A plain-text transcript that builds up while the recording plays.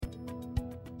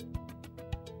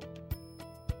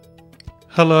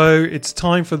Hello, it's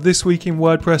time for This Week in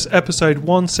WordPress episode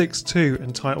 162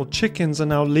 entitled Chickens Are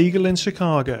Now Legal in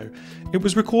Chicago. It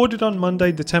was recorded on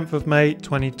Monday the 10th of May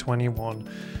 2021.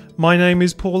 My name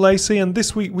is Paul Lacey and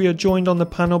this week we are joined on the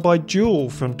panel by Jewel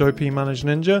from WP Manage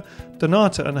Ninja,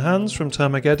 Donata and Hans from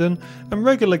Termageddon, and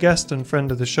regular guest and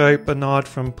friend of the show Bernard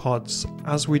from Pods,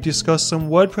 as we discuss some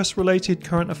WordPress related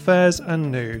current affairs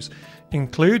and news,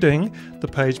 including the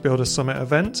Page Builder Summit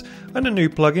event and a new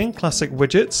plugin, Classic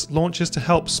Widgets, launches to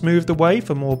help smooth the way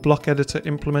for more block editor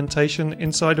implementation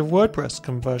inside of WordPress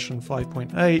conversion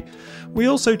 5.8. We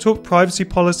also talk privacy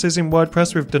policies in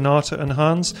WordPress with Donata and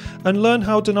Hans and learn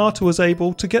how Donata was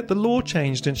able to get the law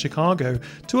changed in Chicago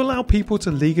to allow people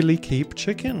to legally keep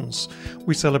chickens.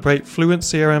 We celebrate Fluent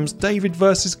CRM's David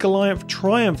vs. Goliath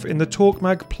triumph in the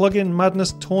TalkMag Plugin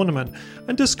Madness tournament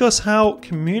and discuss how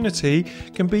community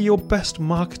can be your best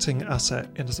marketing asset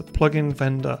as a plugin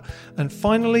vendor. And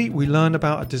finally, we learn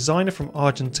about a designer from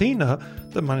Argentina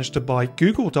that managed to buy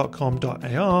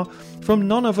google.com.ar from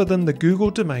none other than the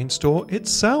Google domain store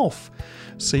itself.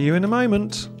 See you in a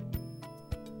moment.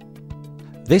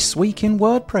 This Week in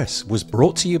WordPress was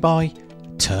brought to you by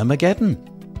Termageddon.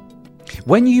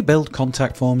 When you build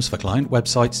contact forms for client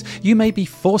websites, you may be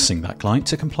forcing that client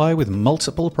to comply with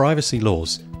multiple privacy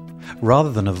laws.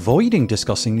 Rather than avoiding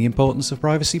discussing the importance of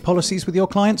privacy policies with your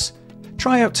clients,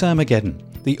 try out Termageddon,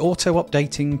 the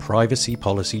auto-updating privacy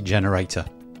policy generator.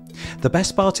 The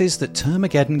best part is that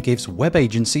Termageddon gives web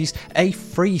agencies a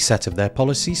free set of their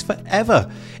policies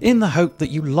forever, in the hope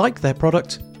that you like their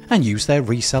product and use their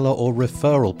reseller or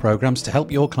referral programs to help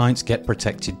your clients get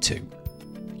protected too.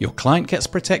 Your client gets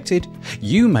protected,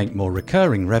 you make more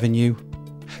recurring revenue.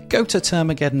 Go to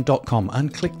termageddon.com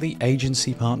and click the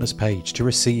Agency Partners page to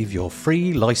receive your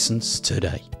free license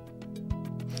today.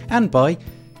 And by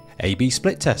A/B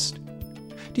Split Test.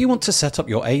 Do you want to set up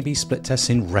your A/B Split Tests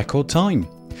in record time?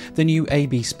 The new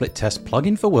A/B Split Test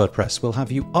plugin for WordPress will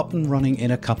have you up and running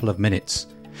in a couple of minutes.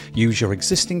 Use your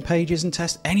existing pages and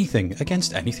test anything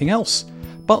against anything else.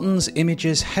 Buttons,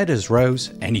 images, headers, rows,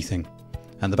 anything.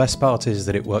 And the best part is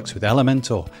that it works with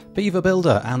Elementor, Beaver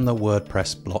Builder and the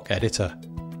WordPress block editor.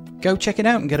 Go check it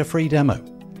out and get a free demo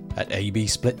at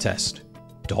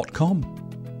absplittest.com.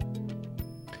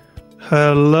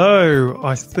 Hello,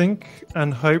 I think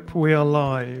and hope we are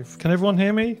live. Can everyone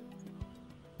hear me?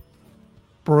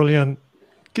 Brilliant.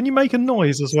 Can you make a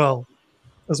noise as well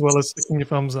as sticking your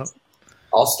thumbs up?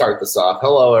 I'll start this off.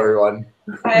 Hello, everyone.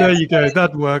 There you go.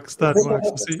 That works.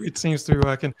 It seems to be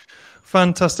working.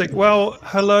 Fantastic. Well,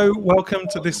 hello. Welcome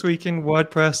to This Week in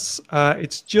WordPress.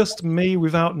 It's just me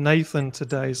without Nathan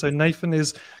today. So Nathan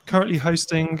is currently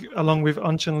hosting, along with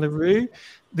Anshan LaRue,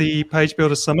 the Page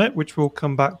Builder Summit, which we'll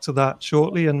come back to that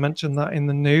shortly and mention that in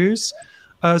the news.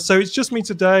 So it's just me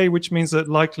today, which means that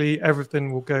likely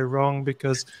everything will go wrong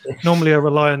because normally I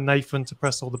rely on Nathan to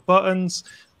press all the buttons.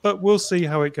 But we'll see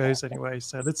how it goes anyway.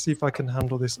 So let's see if I can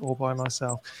handle this all by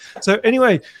myself. So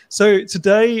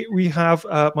today we have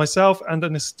myself and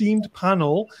an esteemed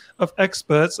panel of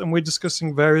experts, and we're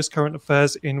discussing various current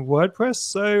affairs in WordPress.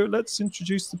 So let's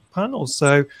introduce the panel.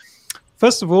 So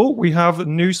first of all, we have a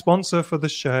new sponsor for the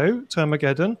show,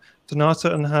 Termageddon,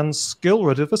 Donata and Hans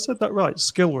Skillrud. Have I said that right?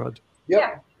 Skillrud.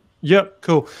 Yeah. Yep,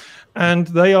 cool. And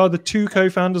they are the two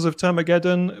co-founders of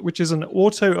Termageddon, which is an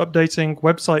auto-updating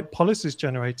website policies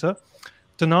generator.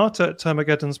 Donata,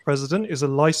 Termageddon's president, is a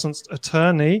licensed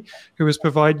attorney who has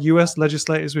provided US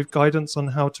legislators with guidance on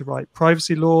how to write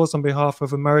privacy laws on behalf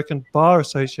of American Bar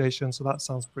Association. So that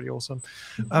sounds pretty awesome.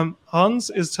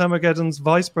 Hans is Termageddon's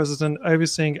vice president,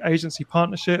 overseeing agency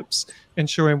partnerships,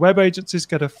 ensuring web agencies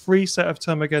get a free set of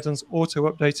Termageddon's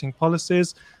auto-updating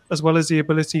policies, as well as the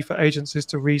ability for agencies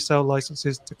to resell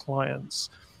licenses to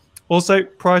clients. Also,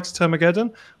 prior to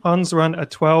Termageddon, Hans ran a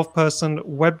 12-person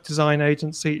web design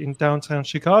agency in downtown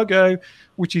Chicago,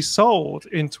 which he sold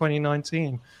in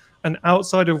 2019. And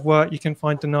outside of work, you can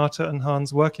find Donata and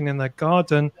Hans working in their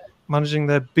garden, managing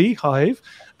their beehive,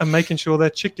 and making sure their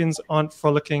chickens aren't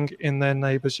frolicking in their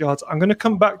neighbors' yards. I'm going to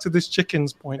come back to this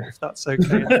chickens point, if that's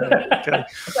okay.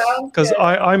 Because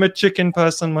I'm a chicken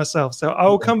person myself. So I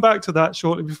will come back to that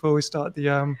shortly before we start the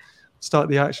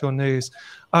actual news.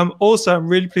 Also, I'm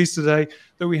really pleased today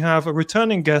that we have a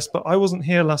returning guest, but I wasn't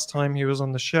here last time he was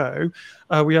on the show.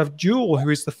 We have Jewel, who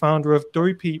is the founder of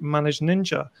WP Manage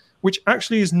Ninja, which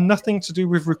actually is nothing to do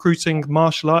with recruiting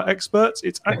martial art experts.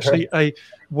 It's actually a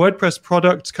WordPress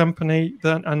product company,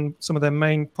 and some of their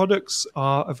main products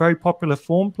are a very popular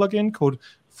form plugin called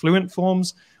Fluent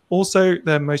Forms. Also,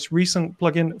 their most recent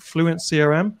plugin, Fluent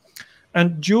CRM.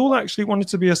 And Jewel actually wanted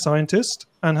to be a scientist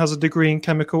and has a degree in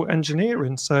chemical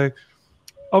engineering. So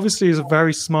obviously is a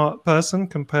very smart person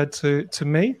compared to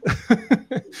me.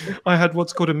 I had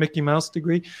what's called a Mickey Mouse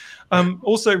degree.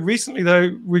 Also, recently,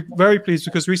 though, we're very pleased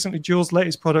because recently Jules'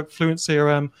 latest product, Fluent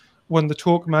CRM, won the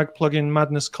TalkMag Plugin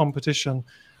Madness competition.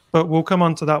 But we'll come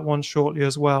on to that one shortly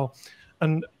as well.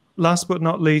 And last but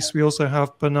not least, we also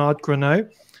have Bernard Greneau.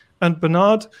 And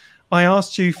Bernard, I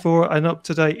asked you for an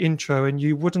up-to-date intro and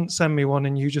you wouldn't send me one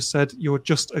and you just said you're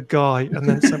just a guy and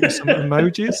then sent me some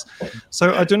emojis.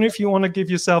 So I don't know if you want to give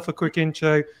yourself a quick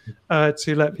intro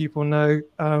to let people know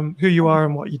who you are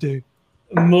and what you do.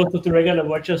 Most of the regular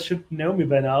watchers should know me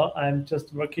by now. I'm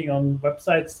just working on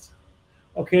websites,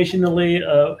 occasionally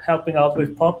helping out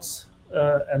with pods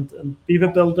and Beaver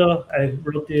Builder. I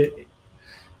wrote the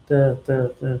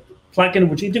plugin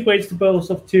which integrates the both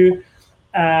of two.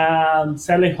 And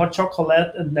selling hot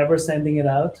chocolate and never sending it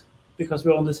out because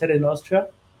we're on the set in Austria.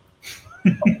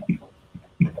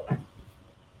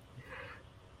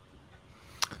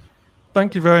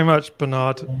 Thank you very much,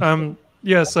 Bernard.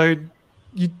 Yeah, so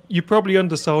you probably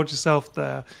undersold yourself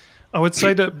there. I would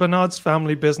say that Bernard's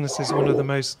family business is one of the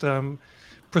most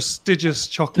prestigious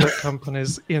chocolate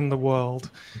companies in the world,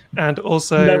 and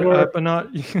also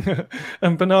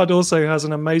Bernard also has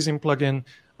an amazing plugin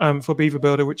for Beaver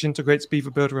Builder, which integrates Beaver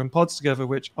Builder and pods together,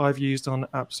 which I've used on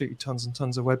absolutely tons and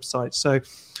tons of websites. So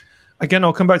again,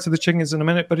 I'll come back to the chickens in a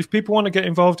minute, but if people want to get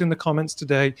involved in the comments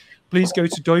today, please go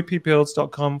to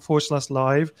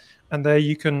doipbuilds.com/live, and there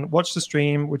you can watch the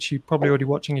stream, which you're probably already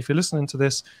watching if you're listening to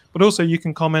this, but also you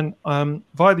can comment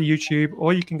via the YouTube,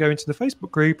 or you can go into the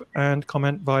Facebook group and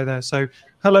comment via there. So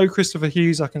hello, Christopher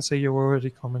Hughes. I can see you're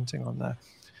already commenting on there.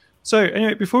 So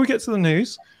anyway, before we get to the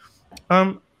news,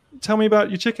 tell me about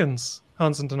your chickens,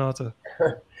 Hans and Donata.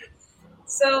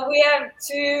 So we have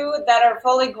 2 that are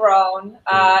fully grown,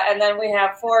 and then we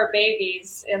have 4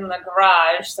 babies in the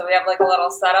garage. So we have like a little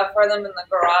setup for them in the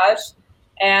garage.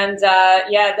 And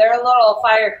yeah, they're little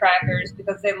firecrackers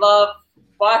because they love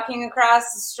walking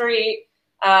across the street.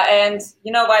 And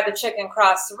you know why the chicken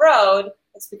crossed the road?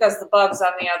 It's because the bugs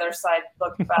on the other side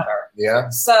look better. Yeah.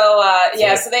 So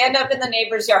yeah, so they end up in the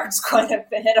neighbors' yards quite a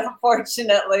bit,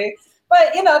 unfortunately.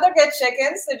 But, you know, they're good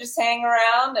chickens. They just hang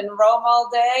around and roam all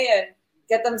day and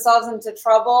get themselves into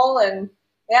trouble. And,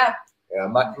 yeah. Yeah,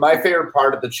 my favorite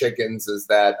part of the chickens is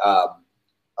that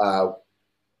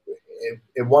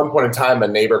at one point in time, a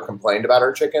neighbor complained about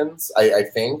our chickens, I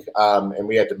think, and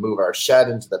we had to move our shed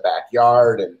into the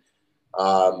backyard. And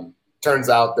turns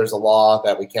out there's a law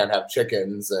that we can't have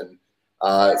chickens. And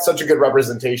it's such a good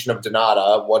representation of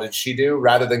Donata. What did she do?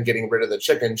 Rather than getting rid of the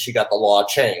chicken, she got the law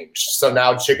changed. So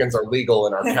now chickens are legal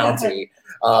in our county,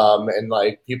 and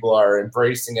like people are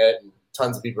embracing it. And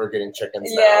tons of people are getting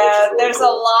chickens now. Yeah, really there's cool.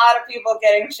 a lot of people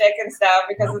getting chickens now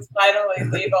because it's finally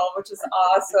legal, which is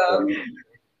awesome.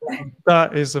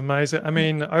 That is amazing. I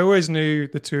mean, I always knew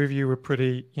the two of you were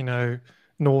pretty, you know,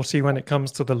 naughty when it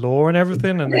comes to the law and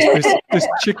everything, and this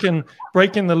chicken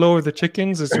breaking the law of the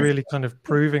chickens is really kind of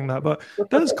proving that. But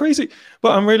that's crazy.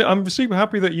 But I'm super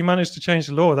happy that you managed to change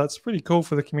the law. That's pretty cool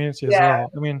for the community as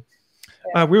well. I mean,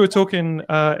 we were talking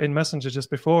in Messenger just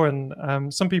before,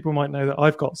 and some people might know that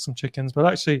I've got some chickens, but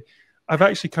actually I've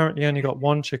currently only got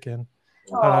one chicken.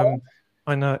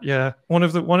 I know, yeah. One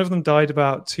of them died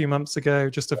about 2 months ago,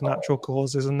 just of natural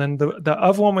causes, and then the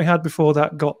other one we had before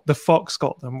that the fox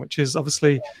got them, which is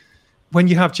obviously when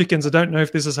you have chickens. I don't know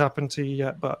if this has happened to you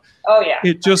yet, but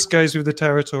it just goes with the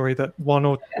territory that one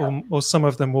or some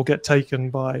of them will get taken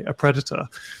by a predator.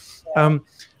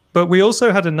 But we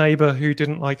also had a neighbor who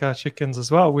didn't like our chickens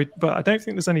as well. But I don't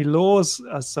think there's any laws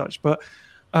as such, but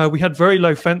we had very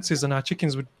low fences and our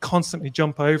chickens would constantly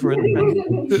jump over. And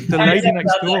the lady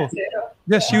next door,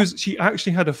 she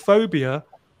actually had a phobia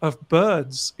of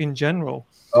birds in general.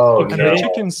 Oh,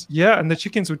 and the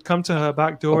chickens would come to her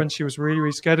back door and she was really,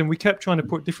 really scared. And we kept trying to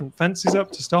put different fences up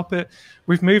to stop it.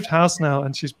 We've moved house now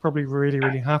and she's probably really,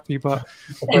 really happy. But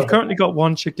we've currently got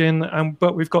one chicken,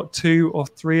 but we've got 2 or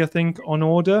 3, I think, on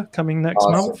order coming next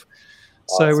month.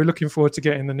 So we're looking forward to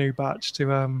getting the new batch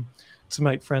to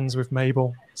make friends with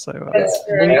Mabel. So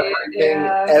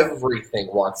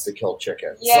everything wants to kill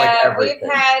chickens. Yeah, like everything.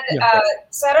 We've had,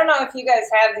 so I don't know if you guys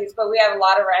have these, but we have a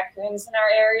lot of raccoons in our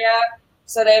area.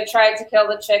 So they've tried to kill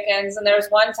the chickens. And there was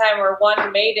one time where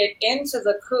one made it into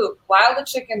the coop while the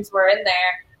chickens were in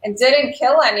there and didn't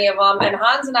kill any of them. And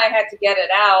Hans and I had to get it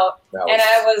out. And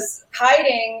I was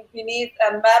hiding beneath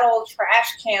a metal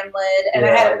trash can lid. And I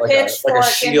had a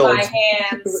pitchfork in my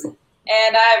hands.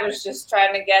 And I was just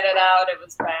trying to get it out. It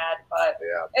was bad, but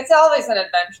it's always an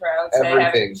adventure, I would say,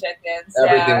 having chickens.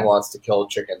 Everything wants to kill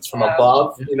chickens. From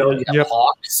above, you have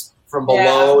hawks. From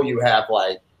below, you have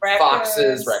like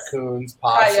foxes, raccoons,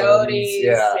 possums, coyotes.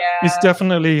 Yeah. It's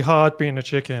definitely hard being a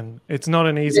chicken. It's not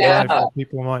an easy life that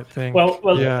people might think. Well,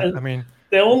 I mean,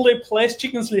 the only place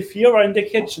chickens live here are in the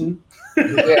kitchen.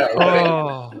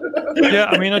 I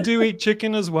mean, I do eat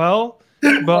chicken as well,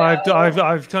 but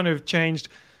I've kind of changed.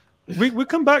 We'll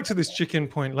come back to this chicken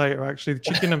point later, actually. The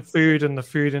chicken and food and the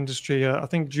food industry. I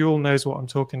think Jewel knows what I'm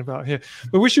talking about here.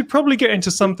 But we should probably get into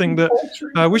something that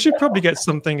we should probably get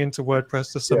something into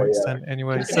WordPress to some extent,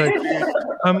 anyway. So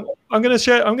I'm going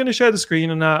to share the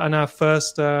screen on our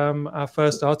first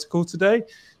article today.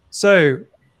 So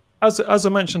as I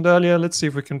mentioned earlier, let's see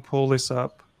if we can pull this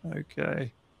up.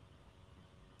 Okay.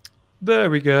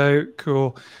 There we go.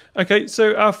 Cool. Okay,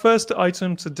 so our first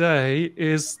item today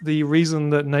is the reason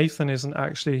that Nathan isn't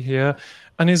actually here,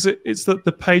 and it's that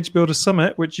the Page Builder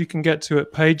Summit, which you can get to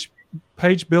at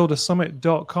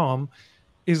pagebuildersummit.com,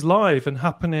 is live and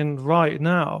happening right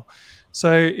now.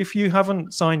 So if you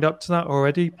haven't signed up to that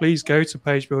already, please go to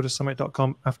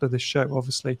pagebuildersummit.com after this show,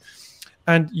 obviously,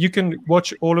 and you can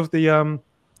watch all of the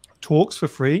talks for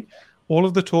free. All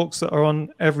of the talks that are on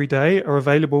every day are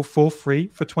available for free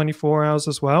for 24 hours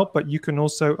as well. But you can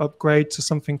also upgrade to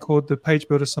something called the Page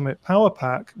Builder Summit Power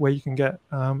Pack, where you can get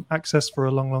access for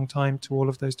a long, long time to all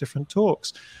of those different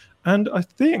talks. And I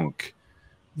think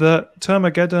that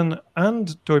Termageddon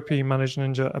and DoiP Manage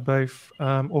Ninja are both,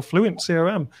 or Fluent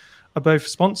CRM, are both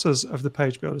sponsors of the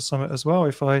Page Builder Summit as well,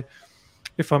 if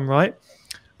I'm right.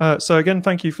 So again,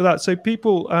 thank you for that. So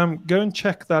people, go and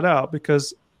check that out,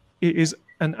 because it is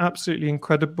an absolutely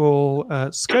incredible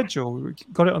schedule. We've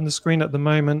got it on the screen at the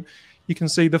moment. You can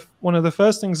see one of the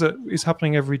first things that is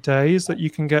happening every day is that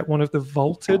you can get one of the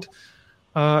vaulted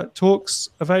talks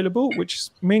available, which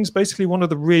means basically one of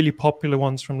the really popular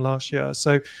ones from last year.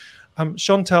 So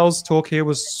Chantel's talk here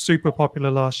was super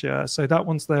popular last year. So that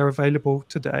one's there available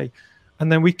today.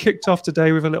 And then we kicked off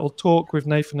today with a little talk with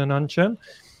Nathan and Anchen,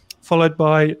 followed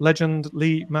by legend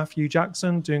Lee Matthew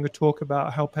Jackson doing a talk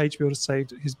about how Page Builder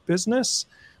saved his business.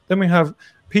 Then we have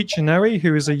Pete Chineri,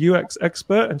 who is a UX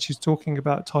expert, and she's talking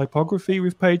about typography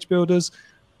with Page Builders.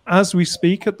 As we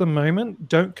speak at the moment,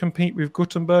 Don't Compete with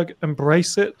Gutenberg,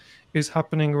 Embrace It is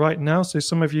happening right now. So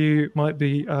some of you might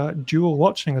be dual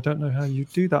watching. I don't know how you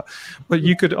do that, but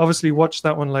you could obviously watch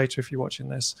that one later if you're watching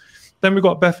this. Then we've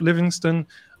got Beth Livingston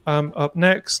up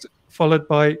next, followed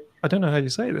by, I don't know how you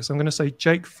say this, I'm going to say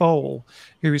Jake Foll,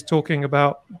 who is talking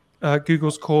about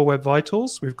Google's Core Web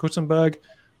Vitals with Gutenberg,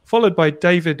 followed by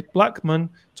David Blackman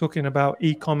talking about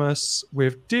e-commerce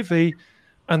with Divi,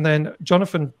 and then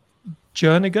Jonathan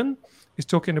Jernigan is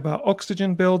talking about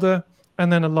Oxygen Builder,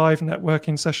 and then a live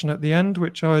networking session at the end,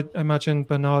 which I imagine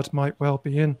Bernard might well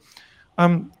be in.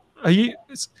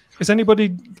 Is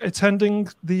anybody attending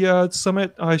the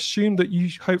summit? I assume that you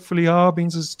hopefully are, being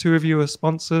as two of you are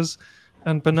sponsors.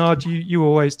 And Bernard, you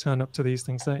always turn up to these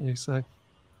things, don't you? So,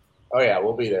 oh yeah,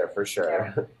 we'll be there for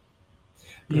sure.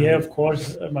 Yeah, of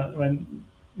course. When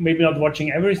maybe not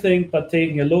watching everything, but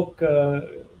taking a look,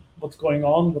 what's going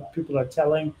on, what people are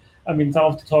telling. I mean, some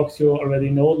of the talks you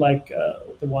already know, like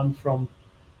the one from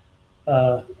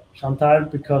Chantal,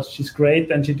 because she's great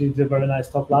and she did a very nice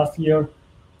talk last year.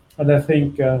 And I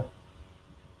think in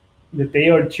a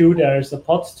day or two, there's a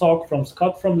POTS talk from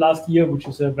Scott from last year, which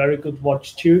is a very good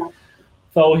watch too.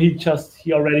 So he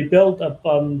already built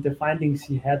upon the findings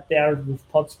he had there with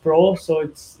POTS Pro. So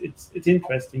it's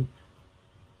interesting.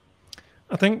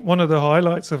 I think one of the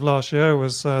highlights of last year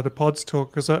was the PODS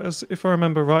talk, because if I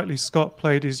remember rightly, Scott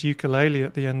played his ukulele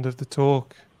at the end of the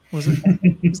talk. Was it?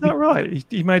 Is that right?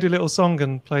 He made a little song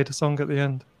and played a song at the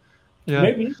end. Yeah,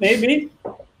 maybe.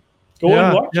 Go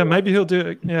and watch. Yeah, maybe he'll do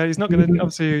it. Yeah, he's not going to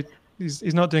obviously.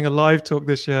 He's not doing a live talk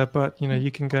this year, but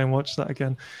you can go and watch that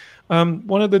again.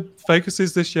 One of the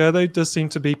focuses this year, though, does seem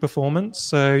to be performance.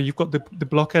 So you've got the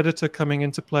block editor coming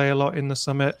into play a lot in the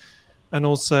summit, and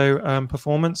also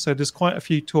performance. So there's quite a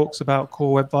few talks about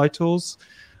Core Web Vitals.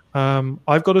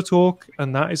 I've got a talk,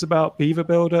 and that is about Beaver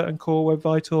Builder and Core Web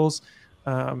Vitals.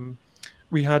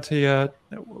 We had here,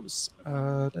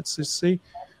 let's just see.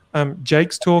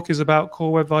 Jake's talk is about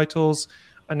Core Web Vitals.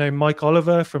 I know Mike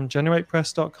Oliver from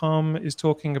GeneratePress.com is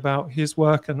talking about his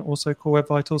work and also Core Web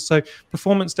Vitals. So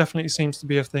performance definitely seems to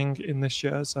be a thing in this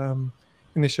year's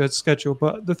schedule.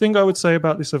 But the thing I would say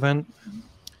about this event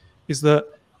is that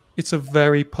it's a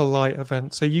very polite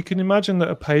event. So you can imagine that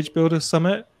a page builder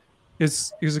summit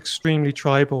is extremely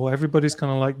tribal. Everybody's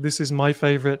kind of like, this is my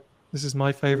favorite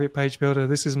page builder.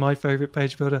 This is my favorite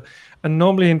page builder. And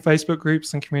normally in Facebook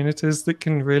groups and communities, that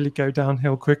can really go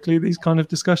downhill quickly, these kind of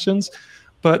discussions.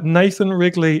 But Nathan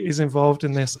Wrigley is involved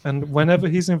in this. And whenever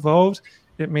he's involved,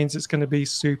 it means it's going to be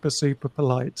super, super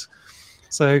polite.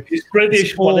 So He's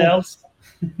British. What else?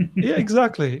 Yeah,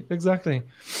 exactly.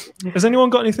 Has anyone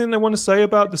got anything they want to say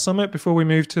about the summit before we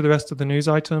move to the rest of the news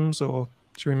items, or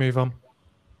should we move on?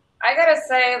 I gotta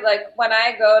say, like, when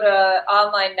I go to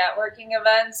online networking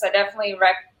events, I definitely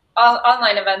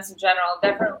online events in general,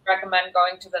 definitely recommend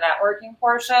going to the networking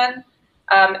portion.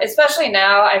 Especially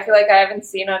now, I feel like I haven't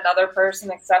seen another person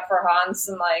except for Hans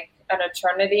in like an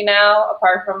eternity now,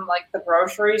 apart from like the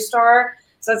grocery store.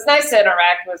 So it's nice to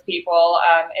interact with people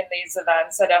in these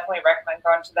events. I definitely recommend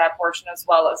going to that portion as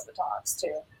well as the talks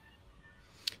too.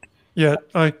 Yeah,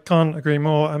 I can't agree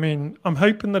more. I mean, I'm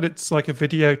hoping that it's like a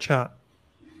video chat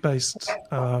based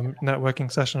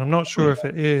networking session. I'm not sure if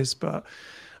it is, but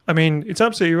I mean, it's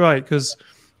absolutely right, because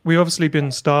we've obviously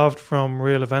been starved from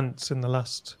real events in the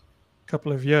last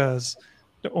couple of years.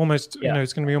 Almost,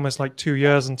 it's going to be almost like 2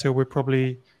 years until we're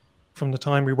probably, from the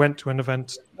time we went to an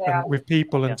event with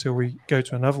people until we go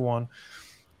to another one.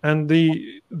 And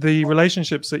the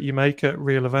relationships that you make at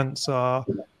real events are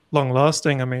long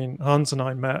lasting. I mean, Hans and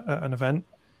I met at an event,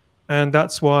 and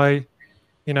that's why,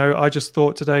 I just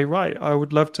thought today, right, I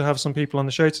would love to have some people on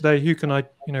the show today. Who can I,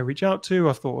 reach out to?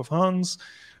 I thought of Hans,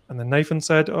 and then Nathan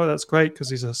said, oh, that's great, because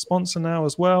he's a sponsor now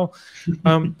as well.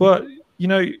 But,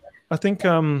 I think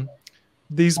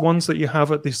these ones that you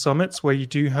have at these summits where you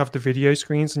do have the video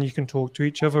screens and you can talk to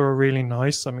each other are really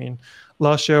nice. I mean,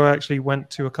 last year I actually went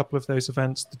to a couple of those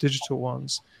events, the digital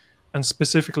ones, and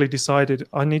specifically decided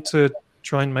I need to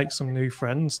try and make some new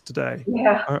friends today.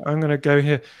 Yeah. I'm going to go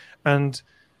here and,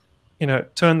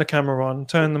 turn the camera on,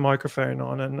 turn the microphone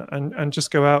on, and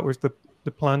just go out with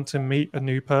the plan to meet a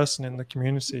new person in the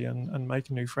community and make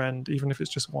a new friend, even if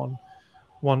it's just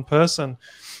one person.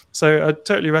 So I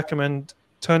totally recommend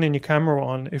turning your camera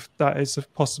on if that is a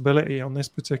possibility on this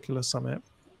particular summit.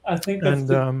 I think that's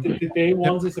the day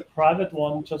ones is a private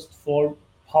one just for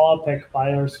Power Pack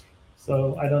buyers.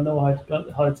 So I don't know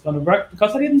how it's going to work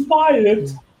because I didn't buy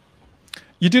it.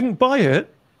 You didn't buy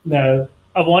it? No,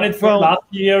 I won it from last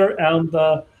year, and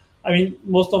I mean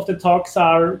most of the talks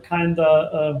are kind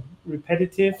of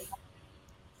repetitive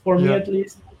for me at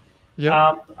least.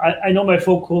 Yeah. I know my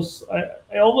focus.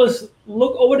 I always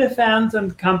look over the fence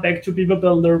and come back to Beaver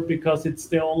Builder because it's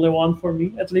the only one for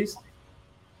me, at least.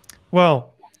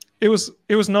 Well, it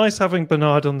was nice having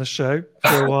Bernard on the show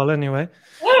for a while, anyway.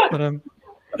 But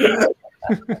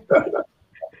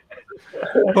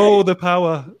oh, the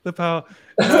power.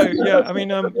 No, yeah, I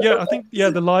mean, I think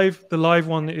the live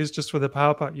one is just for the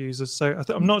Power Pack users. So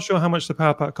I'm not sure how much the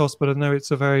Power Pack costs, but I know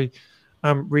it's a very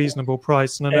reasonable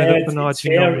price, and I know that Bernard,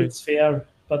 it's fair,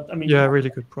 but I mean, really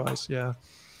good price. Yeah.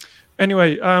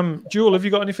 Anyway, Jewel, have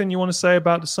you got anything you want to say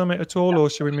about the summit at all, or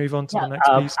should we move on to the next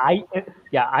piece?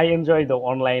 I enjoy the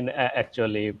online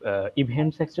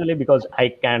events because I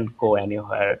can't go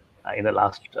anywhere in the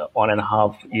last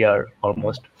 1.5 years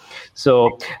almost.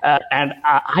 So and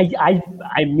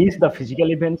I miss the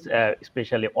physical events,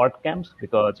 especially WordCamps,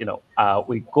 because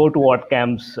we go to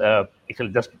WordCamps, actually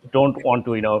just don't want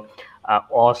to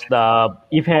host the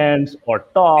events or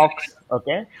talks,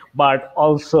 okay, but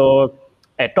also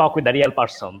talk with the real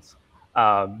persons,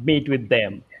 meet with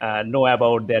them, know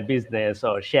about their business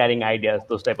or sharing ideas,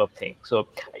 those type of things. So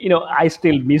I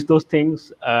still miss those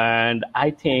things, and I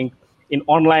think in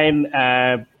online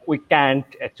we can't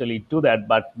actually do that.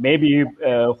 But maybe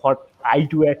what I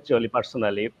do actually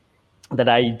personally, that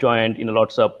I joined in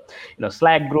lots of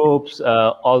Slack groups,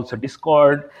 also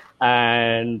Discord,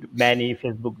 and many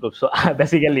Facebook groups. So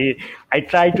basically, I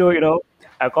try to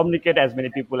communicate as many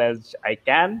people as I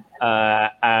can,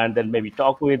 and then maybe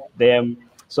talk with them.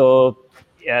 So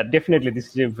definitely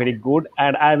this is very good,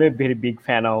 and I'm a very big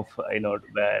fan of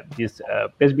this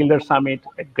Page Builder Summit.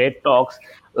 Great talks.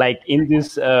 Like in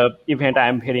this event,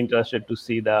 I'm very interested to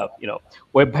see the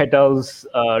web vitals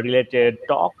related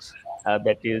talks.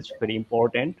 That is very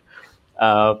important.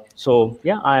 So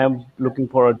yeah, I am looking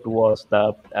forward towards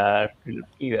the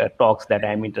talks that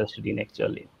I'm interested in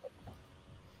actually.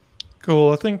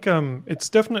 Cool. I think it's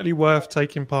definitely worth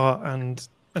taking part and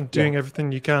doing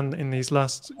everything you can in these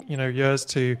last years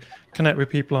to connect with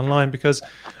people online, because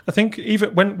I think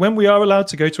even when we are allowed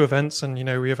to go to events and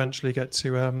we eventually get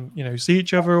to see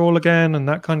each other all again and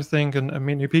that kind of thing and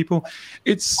meet new people,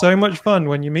 it's so much fun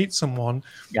when you meet someone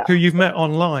who you've met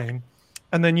online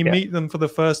and then you meet them for the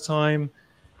first time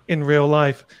in real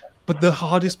life. But the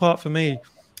hardest part for me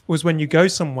was when you go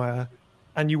somewhere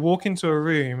and you walk into a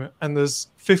room and there's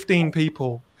 15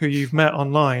 people who you've met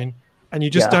online and you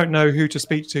just don't know who to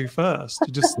speak to first.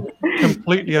 You're just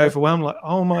completely overwhelmed. Like,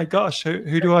 oh my gosh,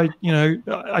 who do I?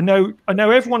 I know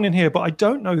everyone in here, but I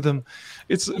don't know them.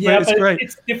 It's great.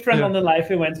 It's different on the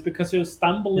live events because you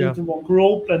stumble into one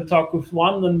group and talk with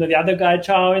one, and the other guy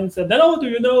joins, and then do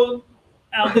you know?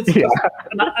 And it's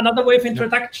another way of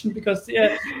introduction because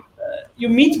you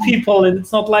meet people, and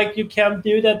it's not like you can't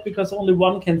do that because only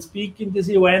one can speak in these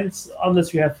events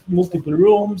unless you have multiple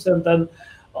rooms, and then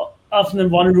often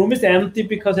one room is empty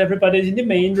because everybody is in the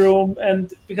main room,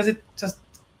 and because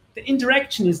the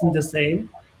interaction isn't the same.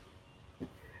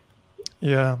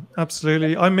 Yeah,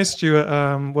 absolutely. I missed you at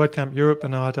WordCamp Europe,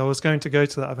 Bernard. I was going to go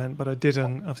to that event, but I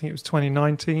didn't. I think it was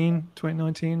 2019,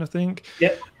 I think.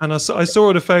 Yep. And I saw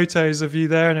all the photos of you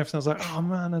there and everything. I was like, oh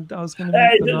man, I was going to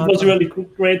meet Bernard. It was really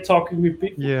great talking with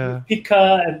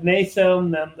Pika and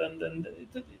Nathan, and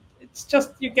it's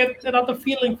just you get another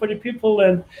feeling for the people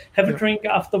and have a drink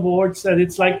afterwards. And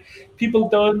it's like people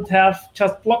don't have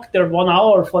just blocked their 1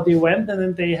 hour for the event and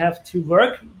then they have to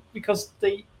work because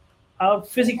they are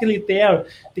physically there.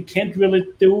 They can't really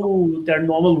do their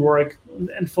normal work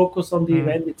and focus on the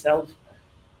event itself.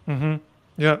 Mm-hmm.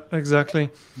 Yeah, exactly.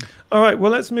 All right,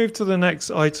 well, let's move to the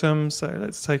next item. So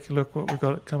let's take a look what we've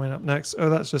got coming up next. Oh,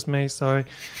 that's just me. Sorry.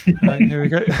 Here we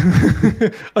go.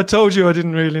 I told you I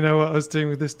didn't really know what I was doing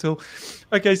with this tool.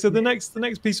 Okay, so the next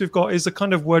piece we've got is a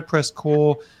kind of WordPress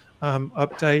core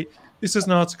update. This is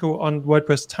an article on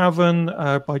WordPress Tavern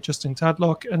by Justin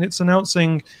Tadlock, and it's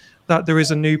announcing that there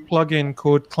is a new plugin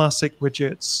called Classic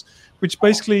Widgets, which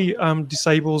basically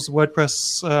disables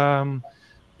WordPress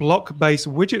block-based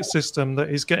widget system that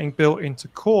is getting built into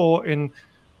core in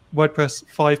WordPress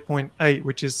 5.8,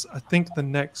 which is, I think, the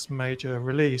next major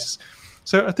release.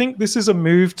 So I think this is a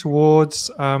move towards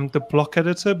the block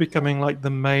editor becoming like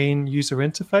the main user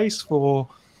interface for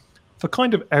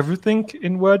kind of everything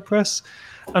in WordPress.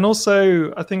 And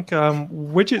also, I think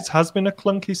widgets has been a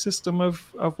clunky system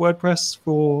of WordPress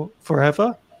for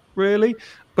forever, really.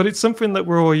 But it's something that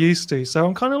we're all used to. So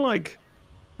I'm kind of like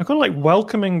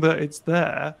welcoming that it's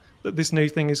there, that this new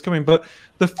thing is coming. But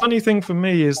the funny thing for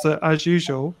me is that, as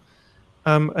usual,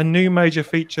 a new major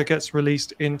feature gets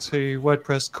released into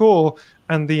WordPress core,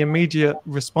 and the immediate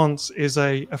response is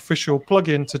a official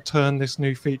plugin to turn this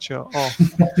new feature off,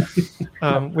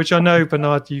 which I know,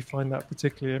 Bernard, you find that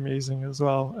particularly amusing as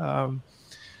well.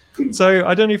 So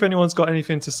I don't know if anyone's got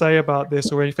anything to say about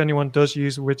this, or if anyone does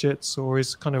use widgets or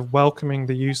is kind of welcoming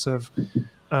the use of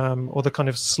or the kind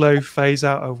of slow phase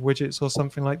out of widgets or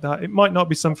something like that. It might not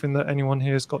be something that anyone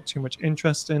here has got too much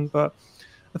interest in, but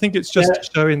I think it's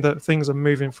just showing that things are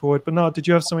moving forward. Bernard, did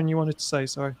you have something you wanted to say?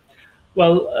 Sorry.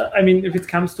 Well, I mean, if it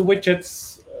comes to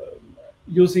widgets,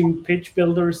 using page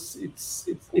builders,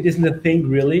 it isn't a thing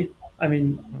really. I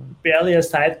mean, barely a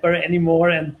sidebar anymore,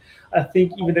 and I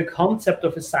think even the concept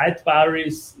of a sidebar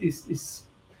is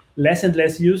less and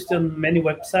less used on many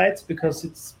websites because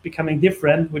it's becoming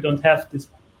different. We don't have this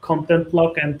content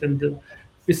block and then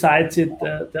besides it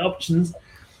the options.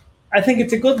 I think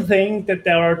it's a good thing that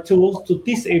there are tools to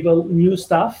disable new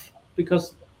stuff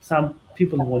because some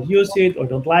people won't use it or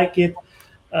don't like it.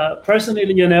 Personally,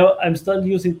 I'm still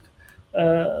using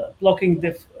blocking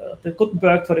the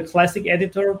Gutenberg for the classic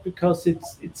editor because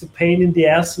it's a pain in the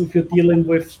ass if you're dealing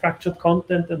with structured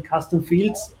content and custom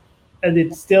fields, and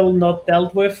it's still not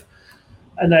dealt with.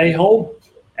 And I hope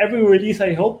every release,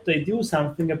 I hope they do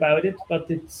something about it, but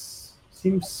it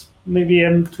seems maybe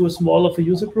I'm too small of a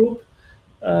user group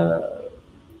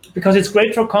because it's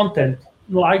great for content.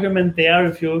 No argument there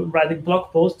if you're writing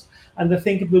blog posts. And I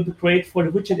think it will be great for the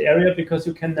widget area because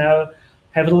you can now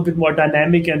have a little bit more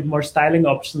dynamic and more styling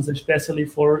options, especially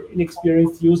for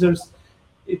inexperienced users.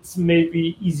 It's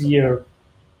maybe easier.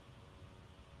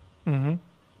 Mm-hmm.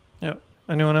 Yeah.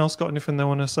 Anyone else got anything they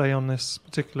want to say on this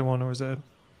particular one, or is it?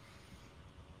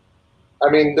 I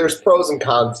mean, there's pros and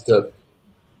cons to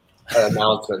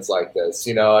announcements like this.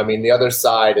 I mean, the other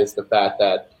side is the fact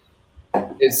that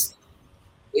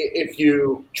if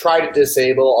you try to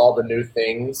disable all the new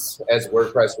things as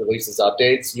WordPress releases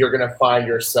updates, you're going to find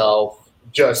yourself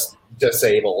just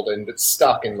disabled and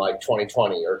stuck in like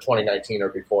 2020 or 2019 or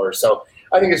before. So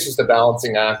I think it's just a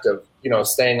balancing act of,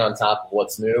 staying on top of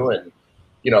what's new and,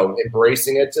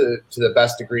 embracing it to the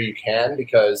best degree you can,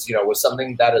 because, with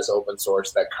something that is open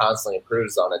source that constantly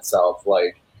improves on itself,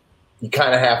 like you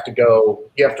kind of have to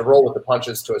roll with the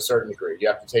punches to a certain degree. You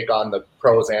have to take on the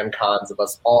pros and cons of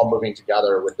us all moving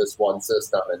together with this one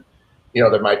system. And,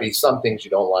 there might be some things you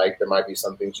don't like. There might be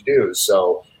some things you do.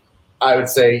 So I would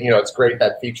say, it's great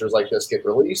that features like this get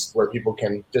released where people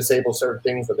can disable certain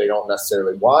things that they don't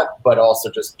necessarily want, but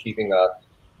also just keeping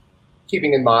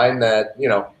in mind that,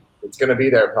 it's going to be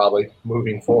there probably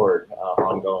moving forward,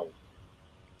 ongoing.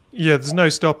 Yeah, there's no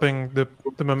stopping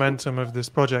the momentum of this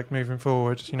project moving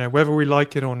forward. You know, whether we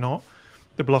like it or not,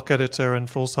 the block editor and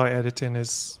full site editing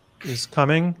is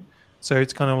coming. So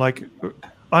it's kind of like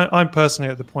I'm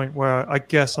personally at the point where I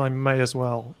guess I may as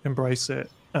well embrace it,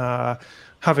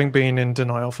 having been in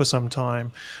denial for some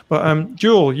time. But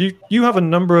Jewel, you have a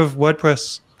number of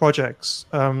WordPress projects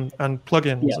and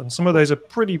plugins, and some of those are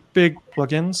pretty big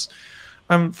plugins.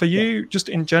 For you, just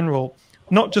in general,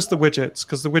 not just the widgets,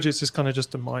 because the widgets is kind of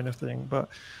just a minor thing, but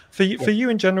for you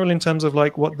in general, in terms of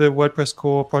like what the WordPress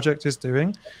core project is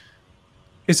doing,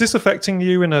 is this affecting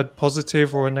you in a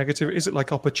positive or a negative? Is it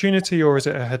like opportunity or is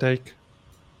it a headache?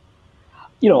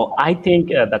 I think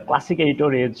the classic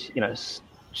editor is,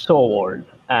 so old,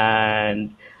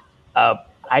 and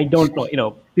I don't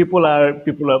know. People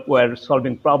were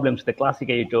solving problems with the classic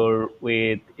editor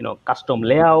with custom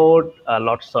layout,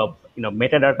 lots of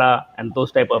metadata and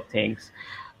those type of things.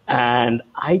 And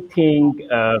I think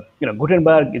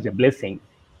Gutenberg is a blessing.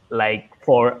 Like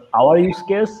for our use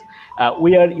case,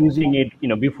 we are using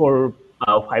it. Before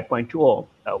 5.20,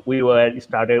 we were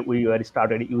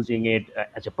started using it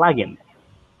as a plugin.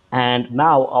 And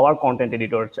now our content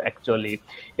editors actually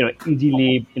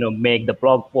easily make the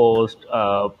blog post,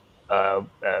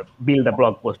 build the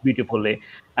blog post beautifully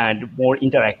and more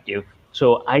interactive.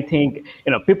 So I think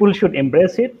people should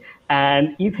embrace it.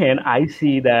 And even I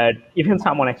see that even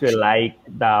someone actually like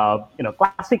the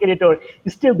classic editor,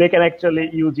 still they can actually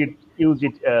use it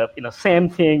same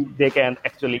thing, they can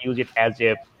actually use it as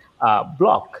a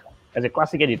block, as a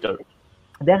classic editor.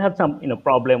 They have some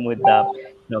problem with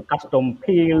the custom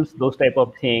fields, those type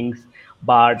of things.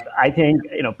 But I think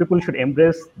people should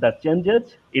embrace the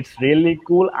changes. It's really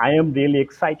cool. I am really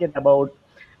excited about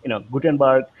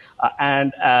Gutenberg,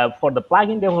 and for the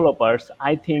plugin developers,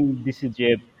 I think this is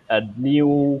a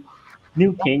new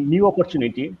thing, new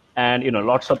opportunity. And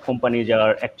lots of companies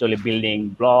are actually building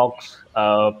blocks,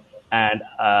 and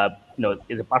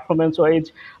is a performance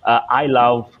wise. I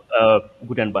love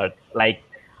Gutenberg. Like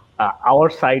our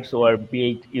sites were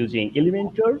built using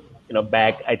Elementor,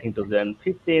 back I think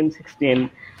 2015, 16.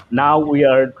 Now we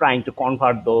are trying to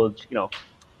convert those,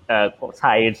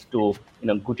 sites to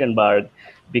Gutenberg,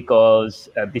 because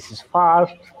this is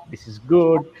fast, this is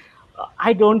good.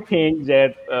 I don't think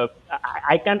that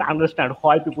I can't understand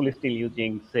why people are still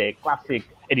using, say, classic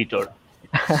editor.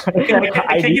 Okay,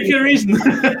 I can give you a reason.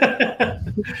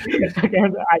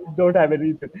 I don't have a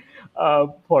reason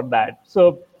for that.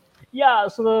 So yeah,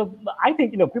 so I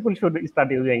think people should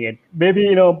start using it.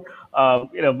 Maybe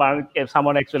Mark, if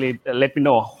someone actually let me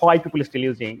know why people are still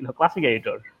using classic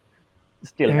editor.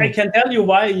 Still, I can tell you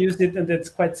why I used it, and that's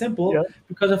quite simple. Yeah.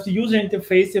 Because of the user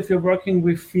interface. If you're working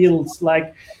with fields,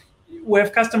 like we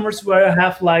have customers where I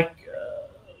have like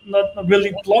not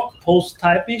really blog post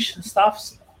type-ish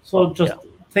stuff. So just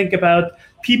think about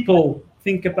people,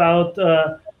 think about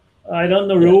I don't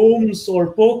know, rooms or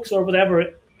books or whatever.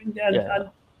 And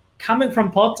coming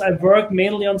from pods, I work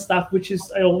mainly on stuff which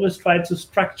is, I always try to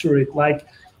structure it. Like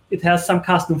it has some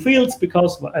custom fields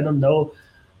because, I don't know,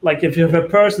 like if you have a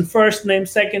person, first name,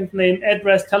 second name,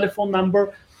 address, telephone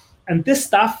number, and this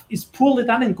stuff is poorly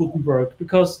done in Gutenberg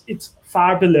because it's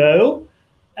far below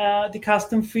the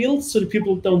custom fields, so the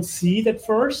people don't see it at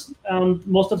first. And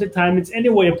most of the time it's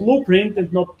anyway a blueprint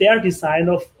and not their design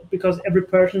of, because every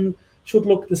person should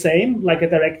look the same, like a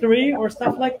directory or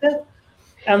stuff like that.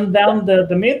 And then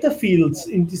the meta fields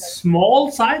in this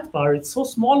small sidebar, it's so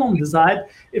small on the side.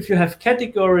 If you have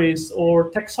categories or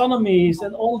taxonomies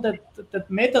and all that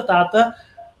metadata,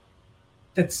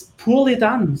 that's poorly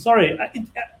done. Sorry.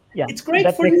 It's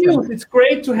great for news. It's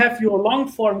great to have your long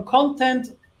form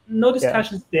content, no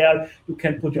discussions there. You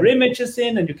can put your images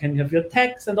in and you can have your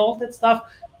text and all that stuff.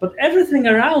 But everything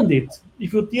around it,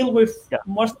 if you deal with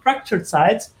more structured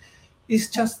sites,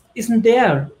 isn't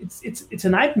there. It's a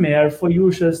nightmare for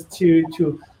users to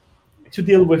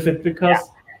deal with it, because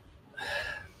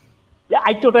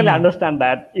I totally understand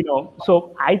that.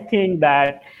 So I think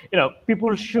that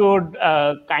people should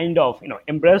kind of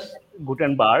embrace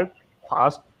Gutenberg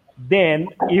first. Then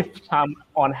if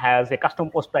someone has a custom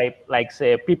post type, like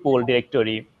say people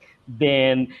directory,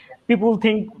 then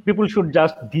people should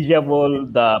just disable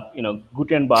the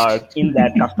Gutenberg in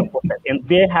that custom post type, and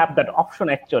they have that option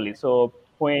actually. So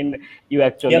when you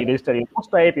actually register in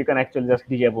post type, you can actually just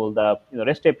disable the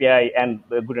REST API, and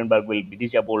the Gutenberg will be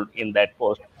disabled in that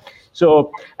post.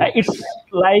 So it's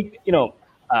like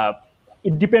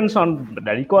it depends on the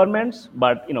requirements,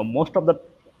 but most of the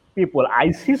people,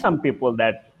 I see some people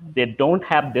that they don't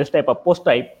have this type of post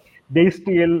type, they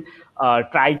still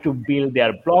try to build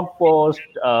their blog post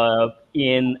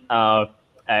in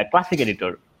classic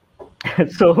editor.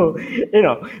 So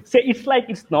so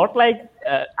it's not like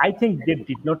I think they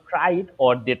did not try it,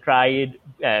 or they tried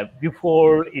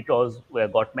before it was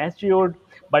got matured,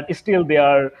 but still they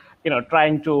are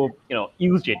trying to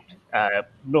use it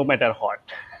no matter what.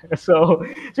 So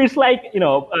it's like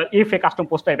if a custom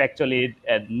post type actually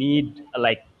need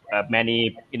like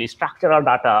many structural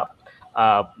data,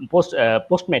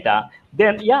 post meta,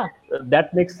 then yeah,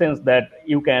 that makes sense that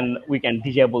we can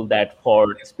disable that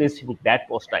for specific that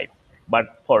post type.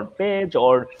 But for page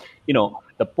or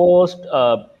the post,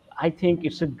 I think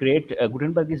it's a great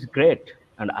Gutenberg is great,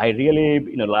 and I really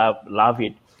love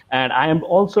it. And I am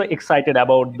also excited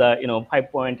about the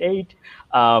 5.8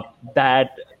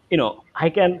 that I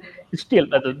can still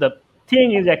the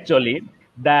thing is actually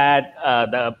that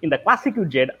the in the classic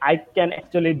widget I can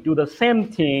actually do the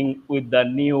same thing with the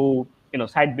new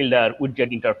site builder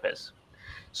widget interface.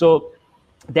 So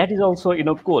that is also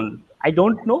cool. I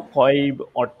don't know why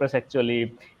WordPress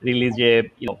actually released a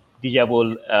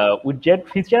disable widget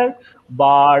feature,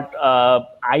 but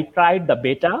I tried the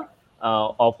beta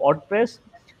of WordPress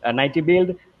 90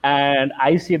 build, and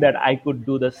I see that I could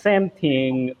do the same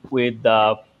thing with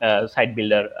the site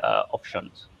builder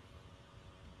options.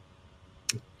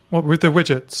 What, with the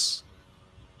widgets?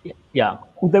 Yeah,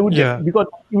 with the widget, Yeah. because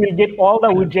you will get all the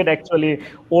widget actually,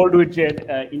 old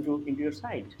widget into your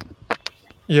site.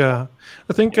 Yeah,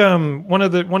 I think one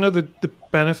of the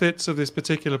benefits of this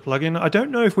particular plugin, I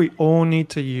don't know if we all need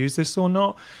to use this or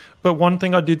not, but one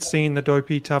thing I did see in the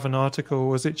Dopey Tavern article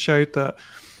was it showed that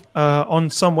on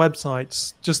some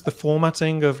websites, just the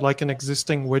formatting of like an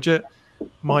existing widget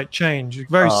might change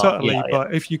very subtly. Yeah.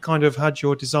 But if you kind of had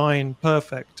your design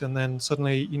perfect and then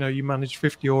suddenly you manage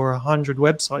 50 or 100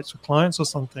 websites for clients or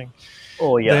something,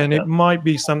 then it might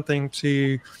be something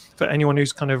for anyone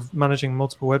who's kind of managing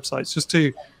multiple websites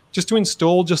just to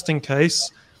install just in case,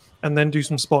 and then do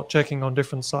some spot checking on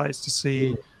different sites to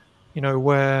see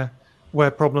where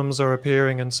problems are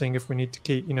appearing, and seeing if we need to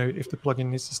keep if the plugin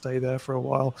needs to stay there for a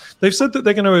while. They've said that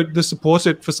they're going to support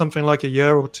it for something like a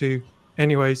year or two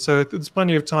anyway, so there's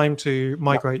plenty of time to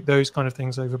migrate those kind of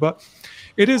things over. But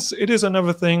it is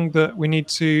another thing that we need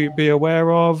to be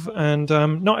aware of, and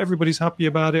not everybody's happy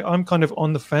about it. I'm kind of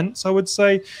on the fence, I would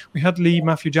say. We had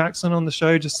Matthew Jackson on the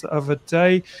show just the other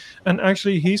day, and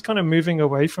actually he's kind of moving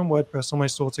away from WordPress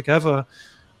almost altogether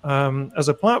as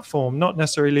a platform, not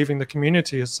necessarily leaving the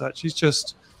community as such. He's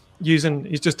just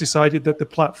decided that the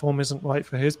platform isn't right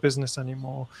for his business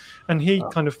anymore, and he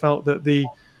kind of felt that the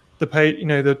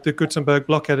Gutenberg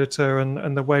block editor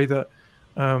and the way that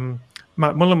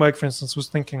Matt Mullenweg, for instance, was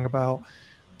thinking about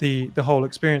the whole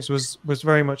experience was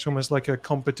very much almost like a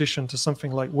competition to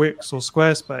something like Wix or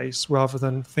Squarespace, rather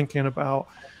than thinking about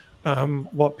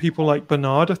what people like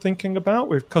Bernard are thinking about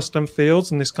with custom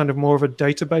fields and this kind of more of a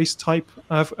database type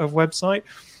of website.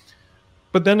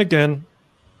 But then again,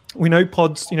 we know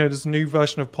Pods, there's a new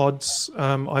version of Pods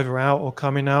either out or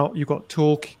coming out. You've got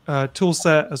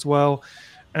Toolset as well.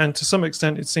 And to some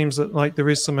extent, it seems that like there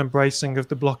is some embracing of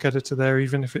the block editor there,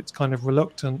 even if it's kind of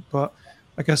reluctant. But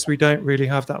I guess we don't really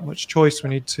have that much choice. We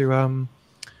need to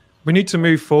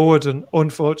move forward, and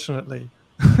unfortunately,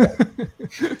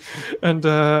 and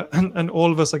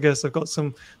all of us, I guess, have got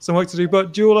some work to do.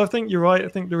 But Jewel, I think you're right. I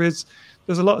think there's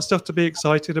a lot of stuff to be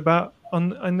excited about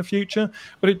in the future.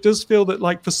 But it does feel that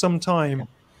like for some time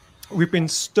we've been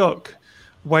stuck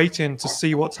waiting to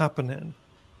see what's happening.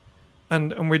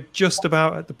 And we're just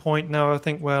about at the point now, I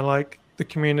think, where like the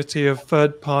community of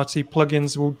third-party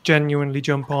plugins will genuinely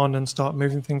jump on and start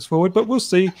moving things forward. But we'll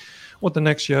see what the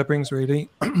next year brings, really.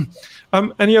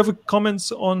 Any other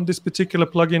comments on this particular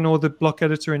plugin or the block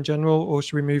editor in general, or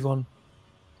should we move on?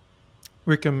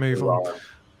 We can move on.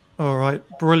 All right,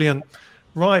 brilliant.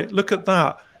 Right, look at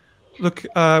that. Look,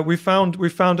 we found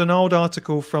an old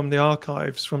article from the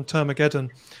archives from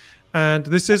Termageddon. And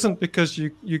this isn't because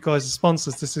you guys are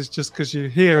sponsors. This is just because you're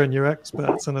here and you're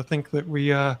experts. And I think that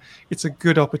it's a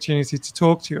good opportunity to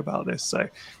talk to you about this. So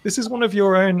this is one of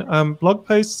your own blog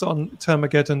posts on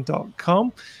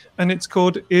termageddon.com. And it's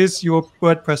called, "Is Your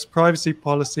WordPress Privacy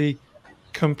Policy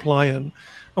Compliant?"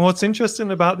 And what's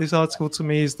interesting about this article to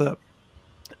me is that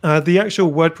the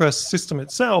actual WordPress system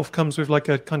itself comes with like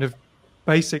a kind of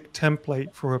basic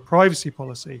template for a privacy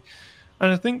policy.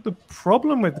 And I think the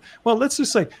problem let's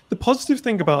just say the positive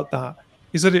thing about that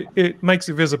is that it makes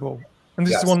it visible. And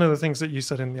this is one of the things that you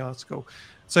said in the article.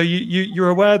 So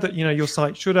you're aware that your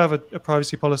site should have a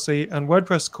privacy policy, and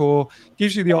WordPress core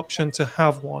gives you the option to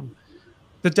have one.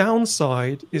 The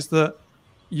downside is that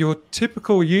your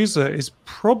typical user is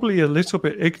probably a little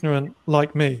bit ignorant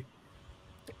like me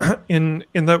in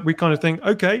that we kind of think,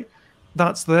 okay,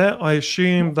 that's there. I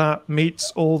assume that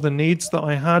meets all the needs that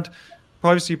I had.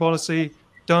 Privacy policy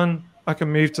done. I can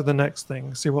move to the next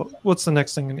thing. See what's the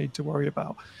next thing I need to worry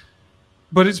about.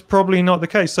 But it's probably not the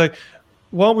case. So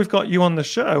while we've got you on the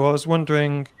show, I was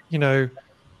wondering,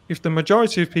 if the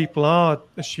majority of people are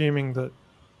assuming that,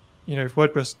 if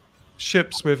WordPress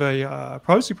ships with a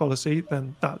privacy policy,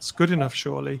 then that's good enough,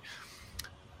 surely.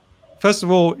 First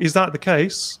of all, is that the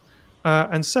case?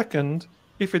 And second,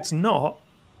 if it's not,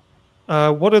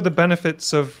 what are the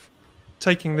benefits of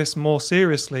taking this more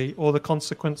seriously, or the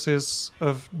consequences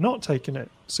of not taking it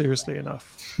seriously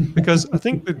enough? Because I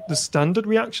think the standard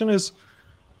reaction is,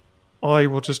 I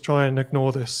will just try and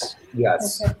ignore this.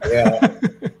 Yes. Yeah.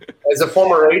 As a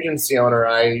former agency owner,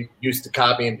 I used to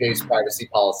copy and paste privacy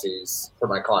policies for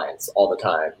my clients all the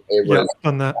time.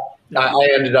 Done that. I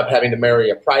ended up having to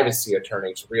marry a privacy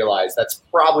attorney to realize that's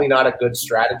probably not a good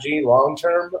strategy long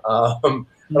term.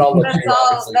 But I'll let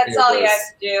that's all you have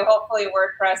to do. Hopefully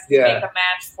WordPress can make a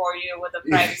match for you with a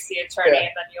privacy attorney, and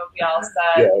then you'll be all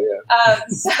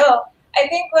set. So I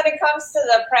think when it comes to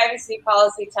the privacy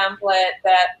policy template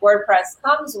that WordPress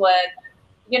comes with,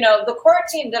 the core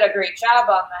team did a great job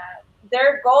on that.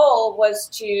 Their goal was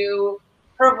to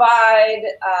provide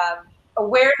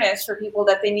awareness for people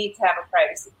that they need to have a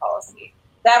privacy policy.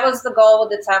 That was the goal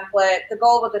with the template. The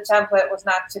goal with the template was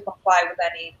not to comply with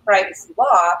any privacy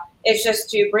law. It's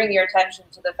just to bring your attention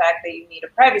to the fact that you need a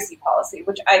privacy policy,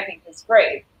 which I think is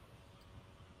great.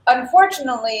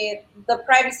 Unfortunately, the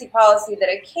privacy policy that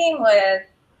it came with,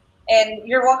 and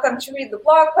you're welcome to read the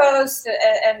blog post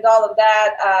and all of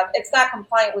that, it's not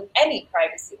compliant with any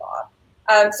privacy law.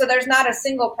 So there's not a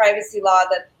single privacy law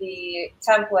that the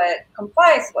template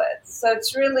complies with. So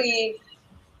it's really,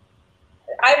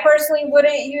 I personally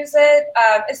wouldn't use it,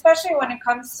 especially when it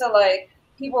comes to like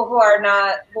people who are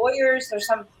not lawyers. There's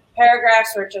some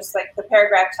paragraphs where just like the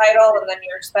paragraph title, and then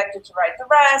you're expected to write the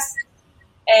rest.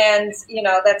 And,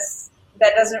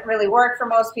 that doesn't really work for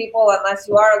most people unless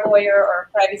you are a lawyer or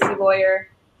a privacy lawyer.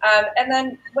 And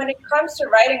then when it comes to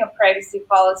writing a privacy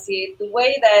policy, the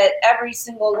way that every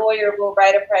single lawyer will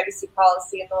write a privacy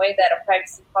policy and the way that a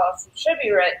privacy policy should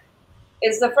be written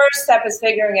is the first step is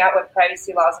figuring out what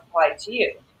privacy laws apply to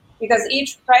you. Because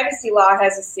each privacy law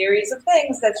has a series of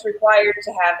things that's required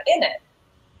to have in it,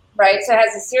 right? So it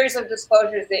has a series of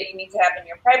disclosures that you need to have in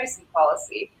your privacy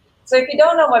policy. So if you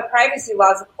don't know what privacy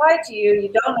laws apply to you,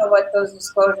 you don't know what those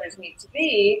disclosures need to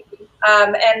be,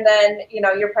 and then,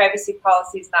 your privacy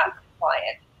policy is not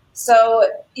compliant. So,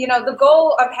 the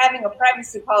goal of having a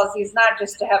privacy policy is not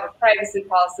just to have a privacy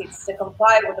policy, it's to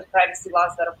comply with the privacy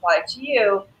laws that apply to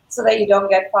you so that you don't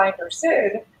get fined or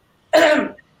sued.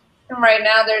 And right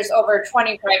now, there's over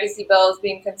 20 privacy bills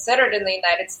being considered in the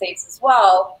United States as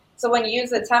well. So when you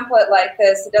use a template like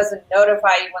this, it doesn't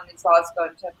notify you when these laws go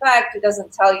into effect. It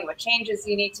doesn't tell you what changes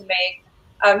you need to make.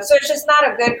 So it's just not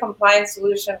a good compliance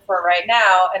solution for right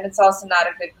now, and it's also not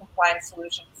a good compliance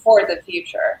solution for the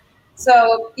future.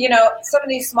 So, some of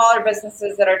these smaller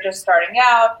businesses that are just starting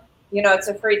out, it's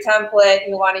a free template.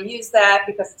 You want to use that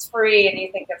because it's free and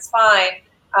you think it's fine.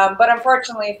 But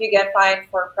unfortunately, if you get fined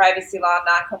for privacy law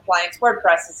non-compliance,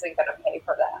 WordPress isn't going to pay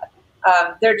for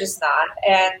that. They're just not.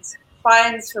 And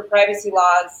fines for privacy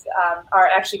laws are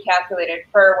actually calculated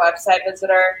per website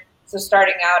visitor. So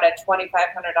starting out at $2,500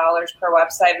 per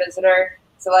website visitor.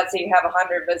 So let's say you have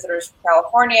 100 visitors from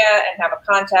California and have a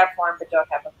contact form but don't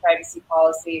have a privacy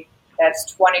policy. That's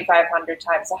 2,500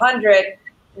 times 100.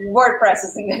 WordPress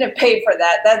isn't going to pay for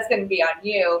that. That's going to be on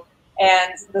you.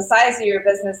 And the size of your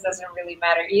business doesn't really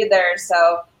matter either.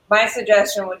 So my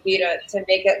suggestion would be to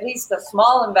make at least a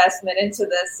small investment into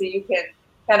this so you can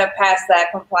kind of pass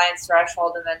that compliance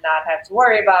threshold and then not have to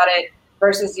worry about it,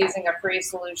 versus using a free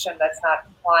solution that's not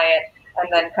compliant and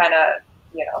then kind of,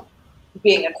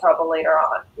 being in trouble later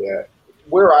on. Yeah.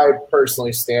 Where I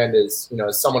personally stand is,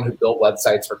 as someone who built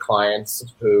websites for clients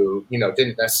who,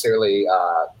 didn't necessarily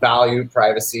value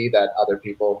privacy that other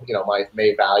people,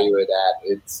 may value it at.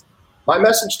 It's my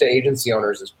message to agency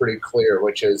owners is pretty clear,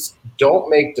 which is don't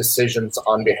make decisions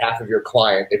on behalf of your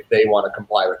client if they want to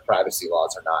comply with privacy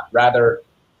laws or not. Rather,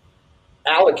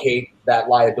 allocate that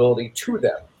liability to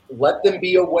them. Let them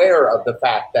be aware of the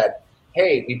fact that,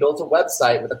 hey, we built a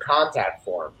website with a contact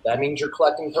form. That means you're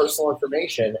collecting personal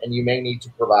information and you may need to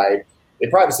provide a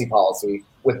privacy policy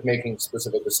with making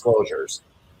specific disclosures.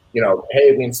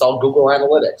 Hey, we installed Google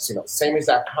Analytics, same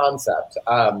exact concept.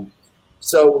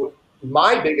 So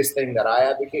my biggest thing that I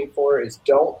advocate for is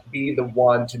don't be the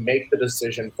one to make the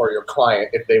decision for your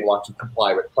client if they want to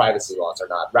comply with privacy laws or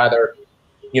not. Rather,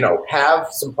 have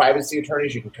some privacy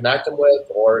attorneys you can connect them with,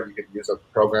 or you could use a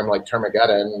program like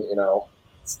Termageddon.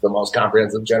 It's the most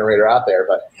comprehensive generator out there.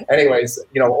 But anyways,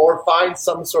 or find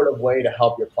some sort of way to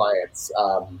help your clients,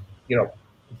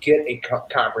 get a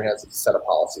comprehensive set of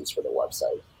policies for their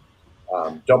website.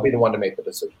 Don't be the one to make the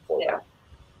decision for them.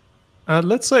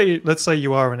 Let's say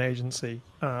you are an agency.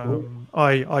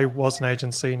 I was an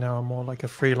agency. Now I'm more like a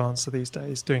freelancer these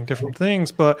days, doing different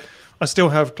things. But I still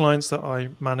have clients that I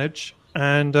manage.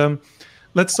 And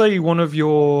let's say one of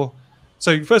your.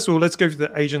 So first of all, let's go to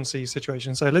the agency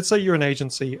situation. So let's say you're an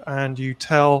agency and you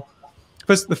tell.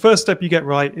 The first step you get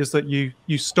right is that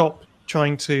you stop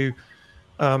trying to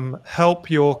help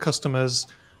your customers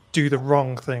do the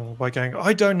wrong thing by going,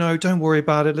 I don't know, don't worry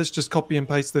about it, let's just copy and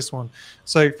paste this one.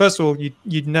 So first of all,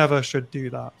 you never should do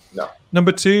that. No.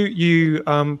 Number two, you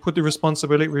put the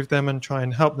responsibility with them and try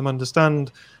and help them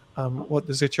understand what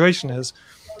the situation is.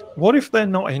 What if they're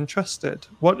not interested?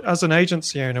 What, as an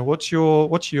agency owner, what's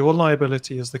your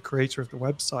liability as the creator of the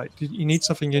website? Do you need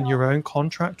something in your own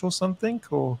contract or something,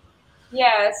 or?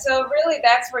 Yeah, so really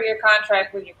that's where your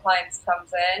contract with your clients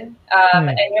comes in.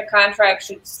 And your contract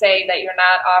should say that you're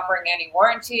not offering any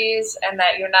warranties and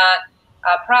that you're not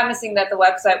promising that the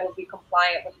website will be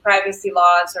compliant with privacy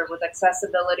laws or with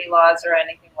accessibility laws or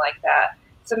anything like that.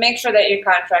 So make sure that your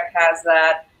contract has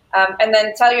that. And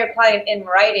then tell your client in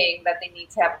writing that they need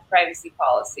to have a privacy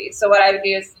policy. So what I would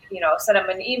do is, send them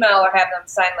an email or have them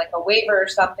sign like a waiver or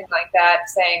something like that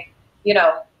saying,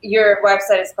 your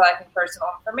website is collecting personal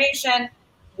information.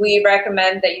 We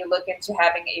recommend that you look into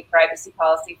having a privacy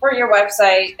policy for your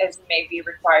website, as you may be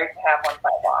required to have one by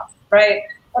law, right?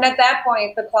 And at that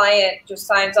point, the client just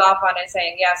signs off on it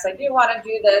saying, yes, I do want to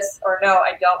do this, or no,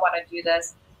 I don't want to do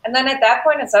this. And then at that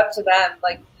point, it's up to them.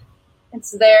 Like,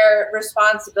 it's their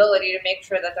responsibility to make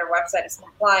sure that their website is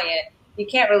compliant. You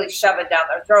can't really shove it down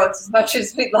their throats as much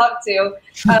as we'd love to,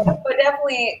 but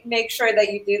definitely make sure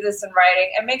that you do this in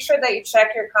writing and make sure that you check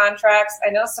your contracts. I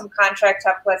know some contract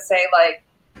templates say like,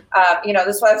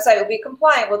 this website will be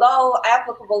compliant with all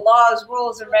applicable laws,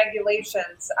 rules, and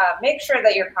regulations. Make sure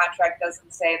that your contract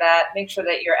doesn't say that. Make sure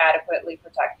that you're adequately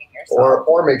protecting yourself.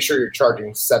 Or make sure you're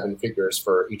charging 7 figures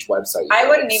for each website. I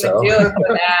wouldn't even do it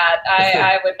for that.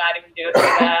 I would not even do it for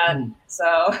that.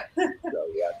 So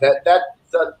yeah,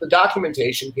 the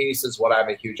documentation piece is what I'm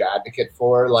a huge advocate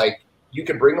for. Like, you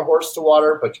can bring a horse to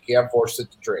water, but you can't force it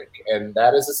to drink. And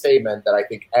that is a statement that I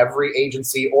think every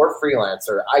agency or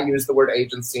freelancer, I use the word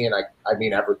agency, and I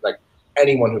mean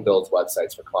anyone who builds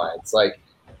websites for clients,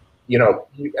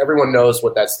 everyone knows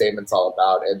what that statement's all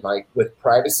about. And like with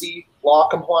privacy law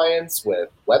compliance, with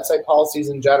website policies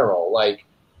in general, like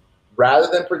rather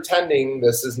than pretending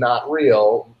this is not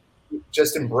real,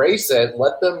 just embrace it.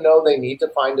 Let them know they need to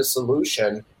find a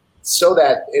solution so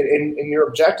that, and your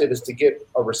objective is to get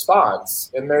a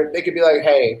response. And they could be like,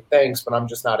 hey, thanks, but I'm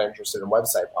just not interested in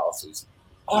website policies.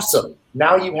 Awesome.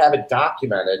 Now you have it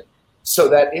documented so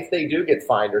that if they do get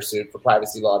fined or sued for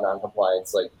privacy law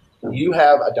noncompliance, like you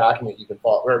have a document you can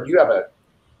follow, or you have a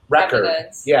record.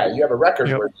 Evidence. Yeah, you have a record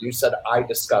where you said, I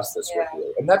discussed this with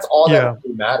you. And that's all that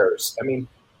really matters. I mean,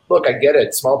 look, I get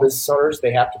it. Small business owners,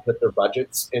 they have to put their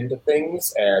budgets into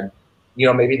things, and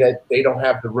maybe that they don't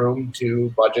have the room to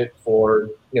budget for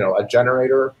a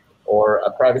generator or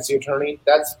a privacy attorney.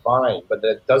 That's fine, but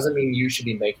that doesn't mean you should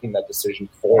be making that decision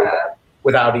for them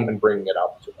without even bringing it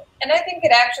up to them. And I think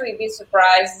you'd actually be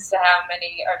surprised as to how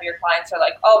many of your clients are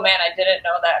like, oh man, I didn't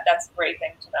know that. That's a great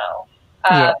thing to know.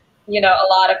 A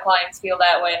lot of clients feel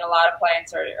that way, and a lot of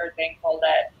clients are thankful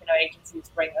that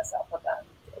agencies bring this up with them.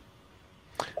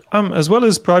 As well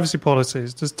as privacy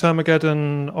policies, does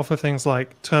Termageddon offer things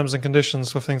like terms and conditions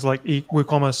for things like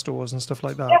e-commerce stores and stuff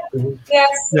like that?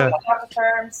 Yes, have the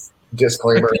terms.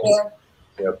 Disclaimers.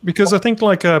 Because I think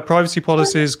like privacy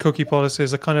policies, cookie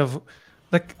policies are kind of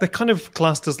they're kind of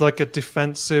classed as like a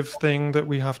defensive thing that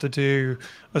we have to do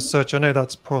as such. I know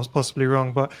that's possibly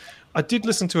wrong, but I did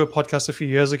listen to a podcast a few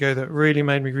years ago that really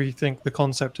made me rethink the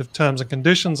concept of terms and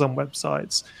conditions on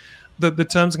websites. The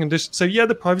terms and conditions. So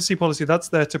the privacy policy, that's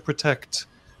there to protect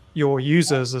your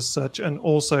users as such, and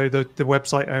also the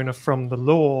website owner from the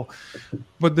law.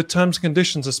 But the terms and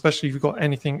conditions, especially if you've got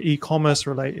anything e-commerce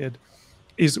related,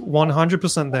 is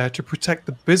 100% there to protect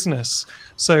the business.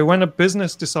 So when a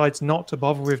business decides not to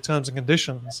bother with terms and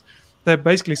conditions, they're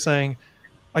basically saying,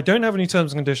 I don't have any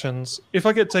terms and conditions. If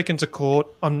I get taken to court,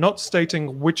 I'm not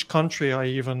stating which country I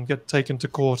even get taken to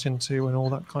court into and all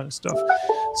that kind of stuff.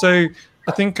 So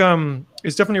I think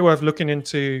it's definitely worth looking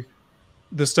into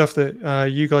the stuff that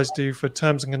you guys do for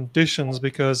terms and conditions,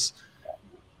 because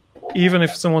even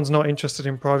if someone's not interested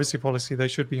in privacy policy, they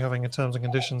should be having a terms and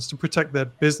conditions to protect their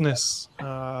business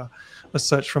as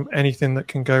such from anything that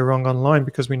can go wrong online,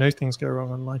 because we know things go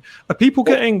wrong online. Are people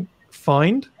getting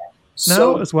fined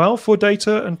now as well for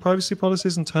data and privacy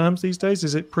policies and terms these days?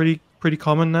 Is it pretty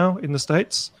common now in the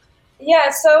States?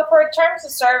 Yeah, so for terms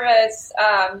of service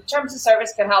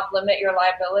can help limit your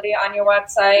liability on your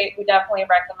website. We definitely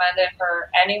recommend it for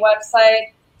any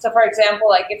website. So for example,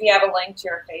 like if you have a link to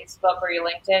your Facebook or your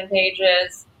LinkedIn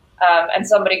pages, and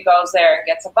somebody goes there and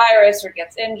gets a virus or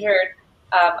gets injured,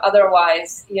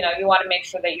 otherwise, you want to make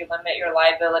sure that you limit your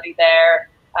liability there.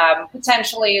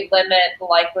 Potentially limit the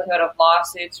likelihood of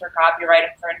lawsuits for copyright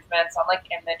infringements on like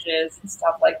images and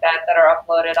stuff like that are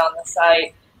uploaded on the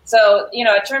site. So,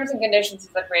 terms and conditions is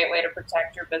a great way to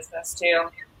protect your business too.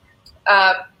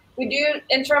 We do,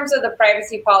 in terms of the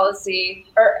privacy policy,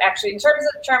 or actually in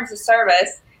terms of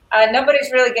service,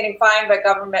 nobody's really getting fined by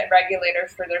government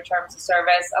regulators for their terms of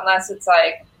service unless it's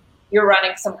like you're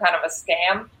running some kind of a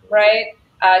scam, right?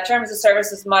 Terms of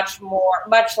service is much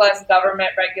less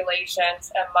government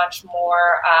regulations and much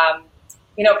more,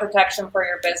 protection for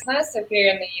your business if you're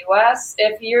in the U.S.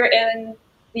 If you're in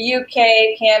the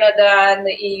UK, Canada, and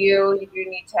the EU, you do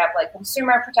need to have like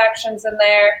consumer protections in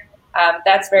there.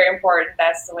 That's very important.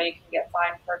 That's the way you can get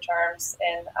fined for terms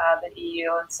in the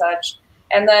EU and such.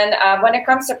 And then when it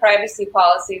comes to privacy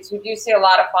policies, we do see a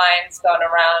lot of fines going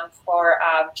around for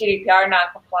GDPR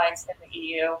noncompliance in the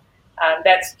EU.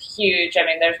 That's huge. I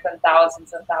mean, there's been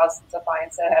thousands and thousands of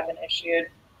fines that have been issued.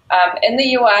 In the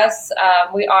U.S.,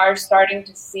 we are starting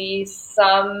to see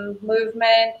some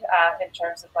movement in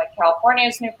terms of like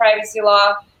California's new privacy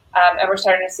law, and we're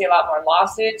starting to see a lot more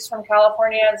lawsuits from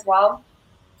California as well.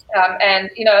 And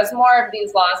as more of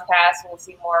these laws pass, we'll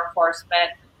see more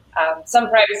enforcement. Some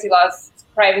privacy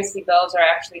bills are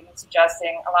actually even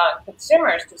suggesting allowing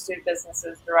consumers to sue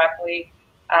businesses directly,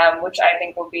 which I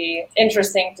think will be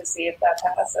interesting to see if that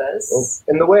passes. Well,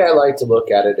 and the way I like to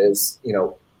look at it is,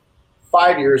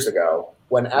 5 years ago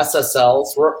when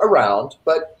SSLs were around,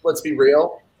 but let's be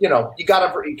real, you got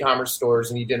them for e-commerce stores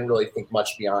and you didn't really think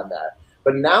much beyond that.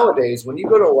 But nowadays, when you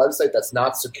go to a website that's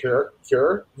not secure,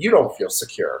 you don't feel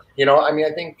secure.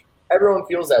 I think everyone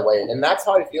feels that way. And that's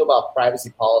how I feel about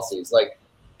privacy policies. Like,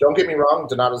 don't get me wrong,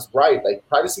 Donata's right. Like,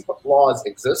 privacy laws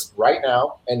exist right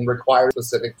now and require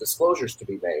specific disclosures to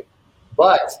be made.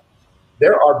 But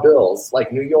there are bills,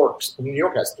 like New York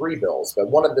has 3 bills, but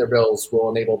one of their bills will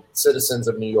enable citizens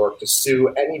of New York to sue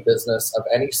any business of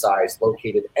any size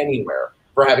located anywhere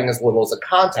for having as little as a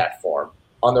contact form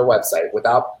on their website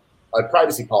without a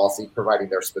privacy policy providing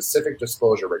their specific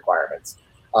disclosure requirements.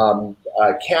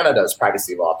 Canada's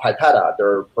privacy law, PIPETA,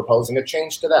 they're proposing a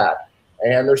change to that.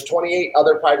 And there's 28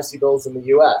 other privacy bills in the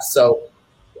US. So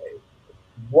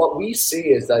what we see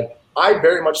is like, I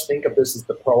very much think of this as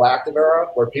the proactive era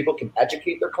where people can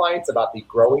educate their clients about the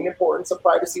growing importance of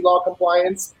privacy law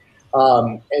compliance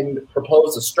and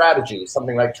propose a strategy,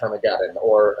 something like Termageddon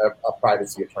or a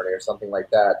privacy attorney or something like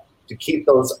that, to keep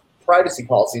those privacy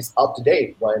policies up to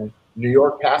date when New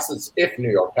York passes, if New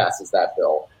York passes that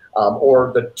bill,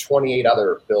 or the 28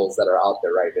 other bills that are out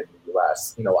there right in the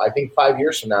US. I think 5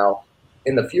 years from now,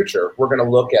 in the future, we're going to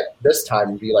look at this time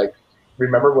and be like,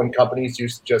 remember when companies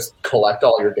used to just collect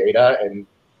all your data and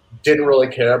didn't really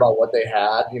care about what they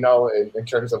had, in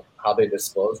terms of how they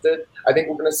disclosed it? I think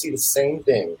we're going to see the same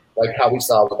thing, like how we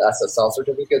saw with SSL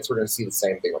certificates. We're going to see the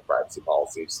same thing with privacy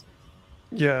policies.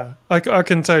 Yeah, I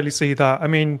can totally see that. I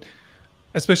mean,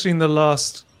 especially in the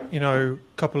last,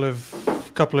 couple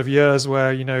of years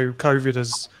where, COVID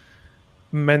has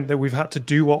meant that we've had to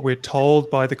do what we're told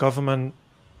by the government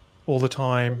all the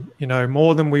time,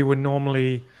 more than we would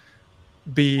normally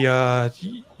be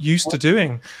used to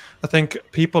doing. I think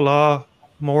people are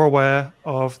more aware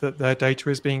of that their data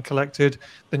is being collected.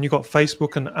 Then you've got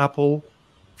Facebook and Apple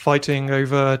fighting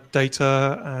over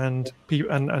data and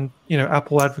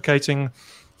Apple advocating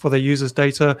for their users'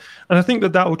 data. And I think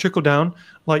that will trickle down,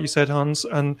 like you said, Hans,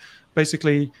 and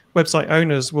basically website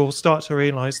owners will start to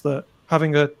realize that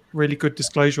having a really good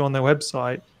disclosure on their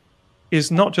website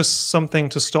is not just something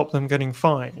to stop them getting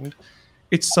fined.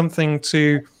 It's something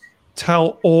to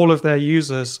tell all of their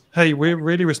users, hey, we're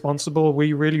really responsible,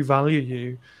 we really value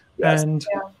you, and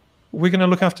we're going to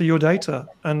look after your data.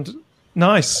 And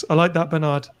nice, I like that,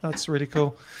 Bernard. That's really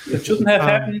cool. It shouldn't have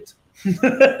happened.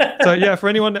 So yeah, for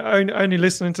anyone only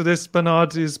listening to this,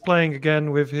 Bernard is playing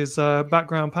again with his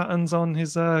background patterns on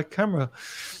his camera.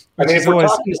 If we're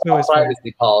talking about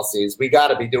privacy policies, we got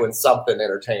to be doing something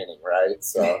entertaining, right?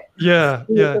 So yeah.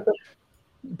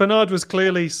 Bernard was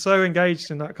clearly so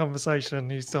engaged in that conversation.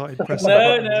 He started pressing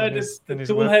No, buttons the in his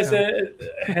tool has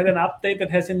webcam. had an update that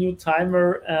has a new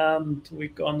timer, and we're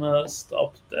gonna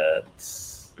stop that.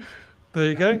 There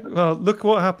you go. Well, look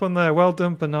what happened there. Well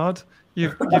done, Bernard.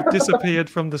 You've disappeared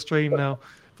from the stream now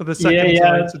for the second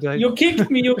time today. You kicked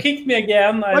me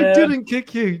again. I didn't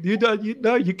kick you.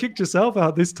 You kicked yourself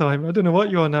out this time. I don't know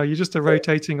what you are now. You're just a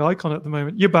rotating icon at the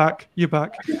moment. You're back.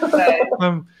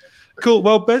 Cool.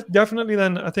 Well, definitely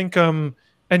then, I think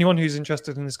anyone who's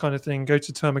interested in this kind of thing, go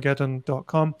to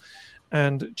termageddon.com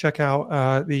and check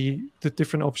out the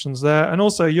different options there. And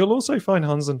also, you'll also find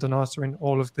Hans and Donata in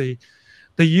all of the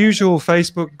usual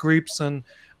Facebook groups.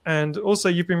 And also,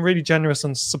 you've been really generous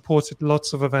and supported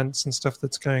lots of events and stuff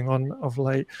that's going on of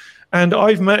late. And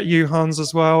I've met you, Hans,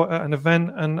 as well at an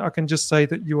event. And I can just say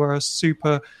that you are a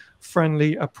super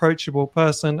friendly, approachable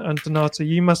person. And Donata,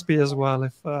 you must be as well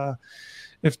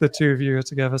if the two of you are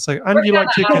together. So, and you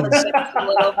like chickens. A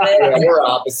little bit. Yeah, we're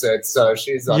opposites. So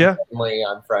she's unfriendly,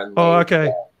 I'm friendly. Oh,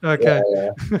 okay. Okay.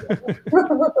 Yeah.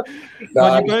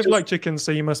 Well, you both like chickens,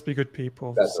 so you must be good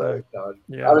people. That's so, right. No,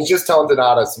 yeah. I was just telling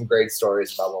Donata some great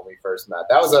stories about when we first met.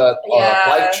 That was a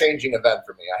life-changing event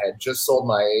for me. I had just sold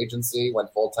my agency,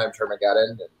 went full-time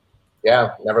Termageddon,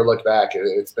 and never looked back.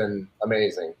 It's been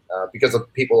amazing because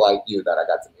of people like you that I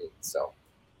got to meet. So.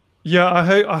 Yeah,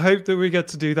 I hope that we get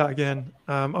to do that again.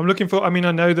 I'm looking for. I mean,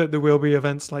 I know that there will be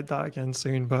events like that again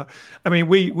soon, but I mean,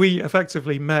 we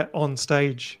effectively met on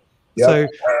stage. Yep. So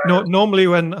normally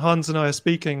when Hans and I are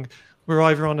speaking, we're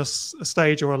either on a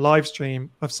stage or a live stream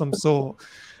of some sort.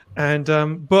 And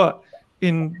but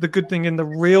in the good thing in the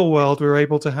real world, we were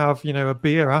able to have a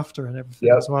beer after and everything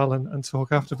as well and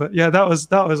talk after. But yeah, that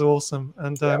was awesome,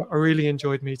 and I really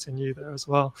enjoyed meeting you there as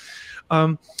well.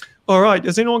 All right.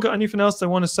 Has anyone got anything else they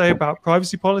want to say about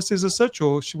privacy policies as such,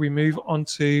 or should we move on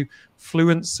to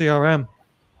Fluent CRM?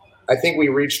 I think we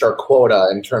reached our quota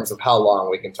in terms of how long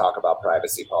we can talk about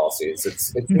privacy policies.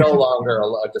 It's no longer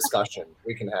a discussion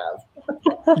we can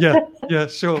have. Yeah,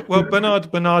 sure. Well,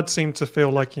 Bernard seemed to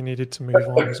feel like he needed to move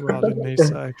on as well, didn't he?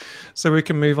 So we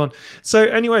can move on. So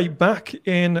anyway, back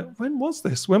in when was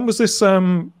this? When was Fluent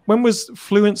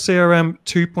CRM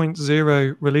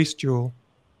 2.0 released, Jewel?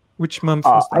 Which month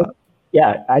was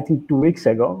that? I think 2 weeks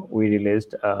ago we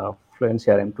released Fluent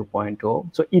CRM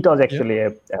 2.0. So it was actually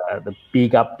the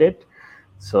big update.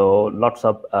 So lots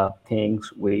of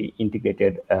things we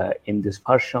integrated in this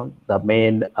version. The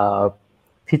main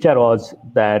feature was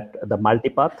that the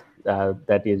multipath,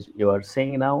 that is you are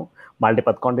seeing now,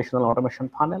 multipath conditional automation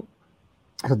funnel.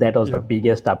 So that was the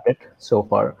biggest update so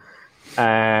far.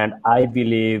 And I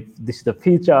believe this is the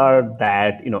feature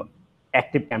that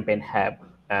ActiveCampaign have.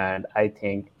 And I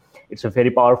think it's a very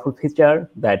powerful feature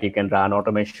that you can run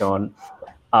automation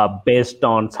based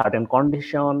on certain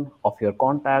condition of your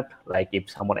contact, like if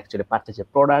someone actually purchased a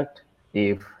product,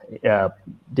 if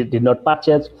did not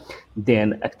purchase,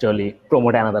 then actually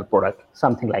promote another product,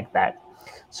 something like that.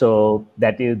 So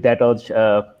that was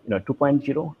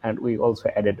 2.0, and we also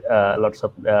added lots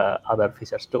of other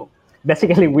features too.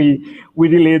 Basically, we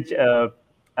release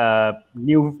a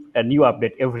new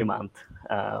update every month.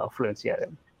 Fluent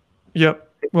CRM. Yep.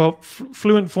 Well,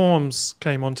 Fluent Forms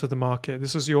came onto the market.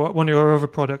 This is one of your other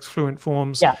products, Fluent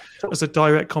Forms, as a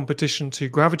direct competition to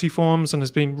Gravity Forms, and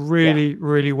has been really,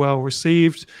 really well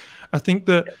received. I think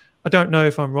that, I don't know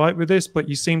if I'm right with this, but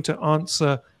you seem to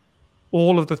answer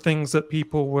all of the things that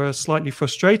people were slightly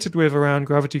frustrated with around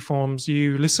Gravity Forms.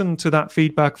 You listened to that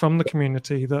feedback from the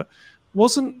community that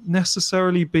wasn't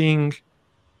necessarily being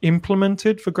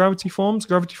implemented for Gravity Forms.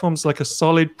 Gravity Forms is like a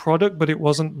solid product, but it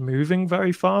wasn't moving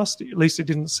very fast. At least it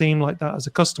didn't seem like that as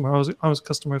a customer. I was a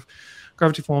customer of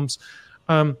Gravity Forms.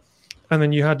 And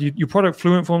then you had your product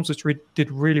Fluent Forms, which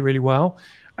did really, really well.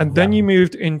 And then you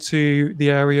moved into the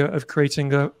area of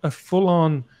creating a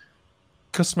full-on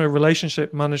customer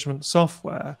relationship management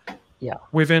software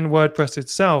within WordPress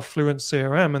itself, Fluent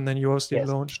CRM. And then you obviously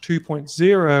launched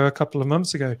 2.0 a couple of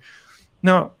months ago.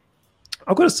 Now,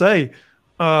 I've got to say,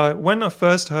 when I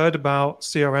first heard about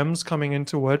CRMs coming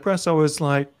into WordPress, I was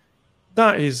like,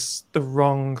 that is the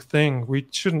wrong thing. We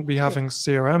shouldn't be having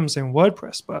CRMs in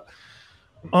WordPress. But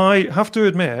I have to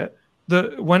admit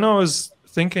that when I was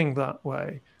thinking that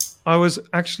way, I was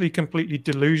actually completely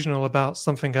delusional about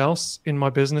something else in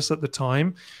my business at the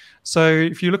time. So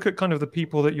if you look at kind of the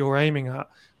people that you're aiming at,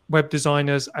 web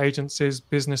designers, agencies,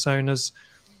 business owners,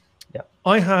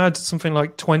 I had something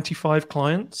like 25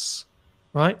 clients.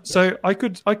 Right. So I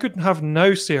could have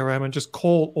no CRM and just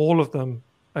call all of them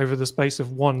over the space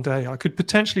of one day. I could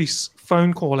potentially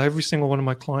phone call every single one of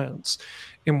my clients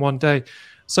in one day.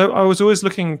 So I was always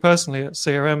looking personally at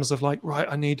CRMs of like, right,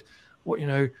 I need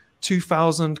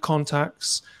 2,000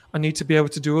 contacts. I need to be able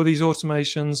to do all these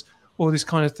automations, all this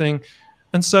kind of thing.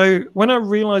 And so when I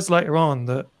realized later on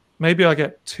that maybe I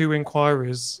get 2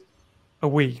 inquiries a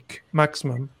week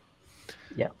maximum,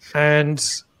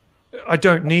 and I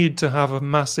don't need to have a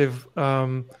massive,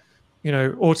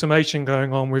 automation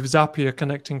going on with Zapier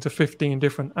connecting to 15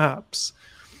 different apps.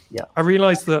 I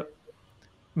realized that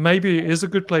maybe it is a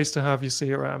good place to have your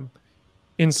CRM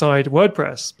inside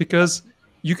WordPress, because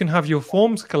you can have your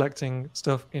forms collecting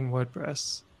stuff in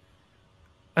WordPress,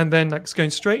 and then that's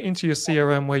going straight into your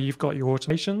CRM where you've got your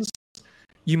automations.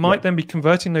 You might then be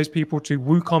converting those people to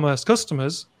WooCommerce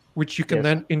customers, which you can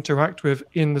then interact with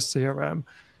in the CRM.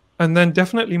 And then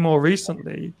definitely more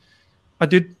recently,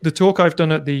 the talk I've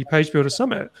done at the Page Builder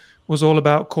Summit was all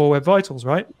about Core Web Vitals,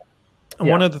 right? And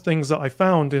one of the things that I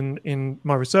found in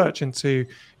my research into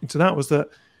that was that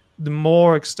the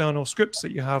more external scripts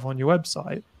that you have on your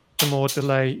website, the more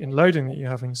delay in loading that you're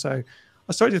having. So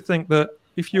I started to think that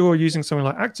if you're using something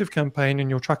like ActiveCampaign and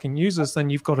you're tracking users, then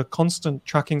you've got a constant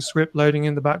tracking script loading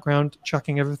in the background,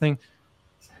 tracking everything.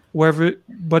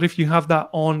 But if you have that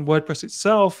on WordPress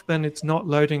itself, then it's not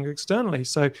loading externally.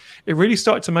 So it really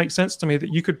started to make sense to me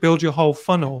that you could build your whole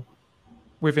funnel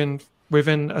within a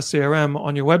CRM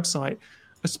on your website,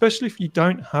 especially if you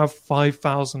don't have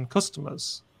 5,000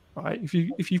 customers, right?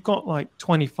 If you've got like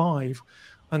 25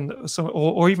 and so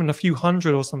or even a few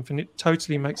hundred or something, it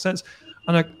totally makes sense.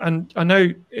 And I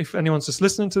know if anyone's just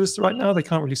listening to this right now, they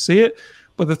can't really see it,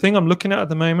 but the thing I'm looking at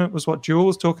the moment was what Jewel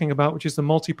was talking about, which is the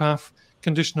multipath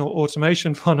conditional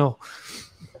automation funnel.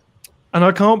 And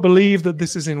I can't believe that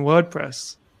this is in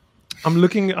WordPress. I'm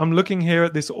looking here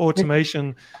at this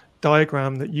automation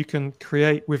diagram that you can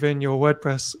create within your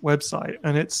WordPress website,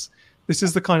 and this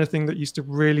is the kind of thing that used to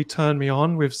really turn me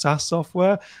on with SaaS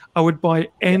software. I would buy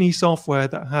any software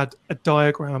that had a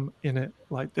diagram in it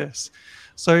like this.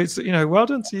 So it's well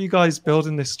done to you guys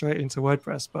building this straight into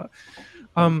WordPress. But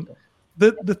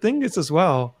the thing is as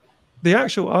well, the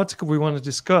actual article we want to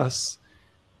discuss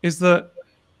is that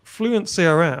Fluent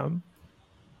CRM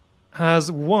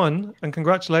has won, and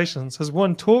congratulations, has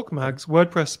won TalkMag's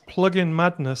WordPress Plugin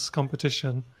Madness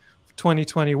competition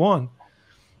 2021,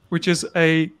 which is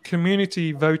a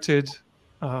community voted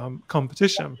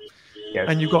competition.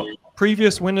 And you've got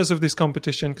previous winners of this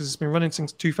competition because it's been running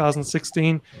since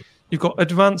 2016. You've got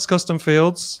Advanced Custom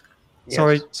Fields.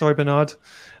 Sorry, Bernard.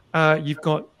 You've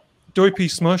got Doipy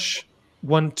Smush,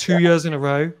 won 2 years in a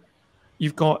row.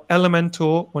 You've got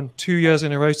Elementor, won 2 years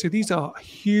in a row. So these are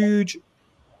huge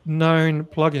known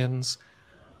plugins.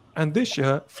 And this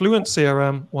year, Fluent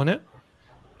CRM won it.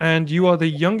 And you are the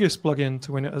youngest plugin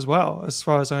to win it as well, as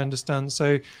far as I understand.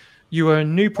 So you are a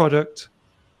new product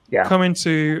coming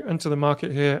into the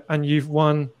market here, and you've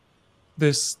won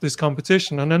this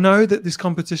competition. And I know that this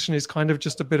competition is kind of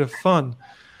just a bit of fun.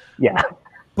 Yeah.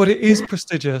 But it is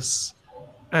prestigious,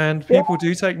 and people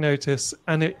do take notice,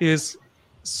 and it is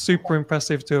super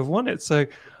impressive to have won it. So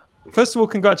first of all,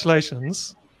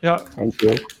 congratulations. Yeah. Thank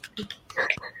you.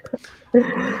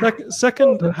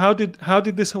 Second, how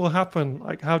did this all happen?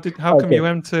 Like, how come you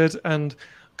entered? And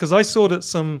because I saw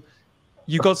that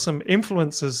you got some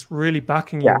influencers really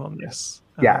backing you on this.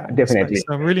 Definitely.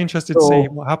 So I'm really interested to see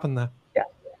what happened there. Yeah,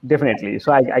 definitely.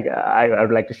 So I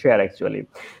would like to share actually.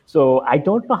 So I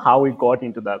don't know how we got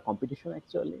into the competition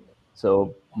actually.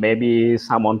 So maybe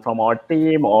someone from our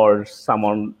team or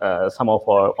one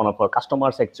of our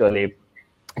customers actually,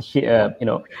 give the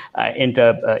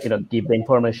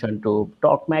information to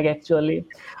TalkMag actually.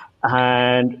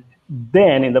 And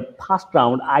then in the first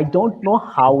round, I don't know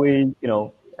how we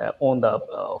on the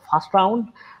first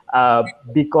round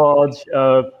because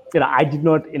I did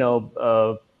not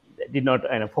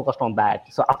focus on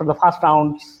that. So after the first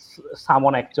round,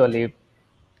 someone actually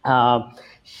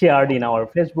shared in our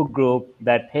Facebook group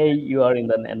that, hey, you are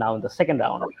now in the second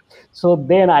round. So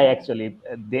then I actually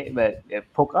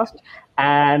focused,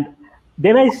 and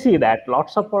then I see that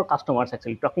lots of our customers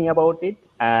actually talking about it.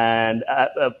 And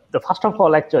the first of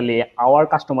all, actually, our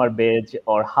customer base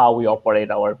or how we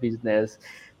operate our business,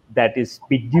 that is a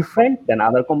bit different than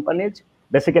other companies.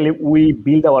 Basically, we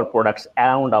build our products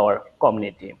around our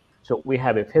community. So we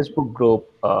have a Facebook group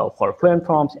for Fluent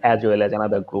Forms as well as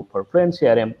another group for Fluent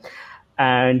CRM.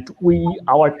 And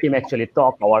our team actually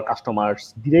talk to our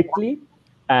customers directly,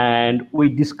 and we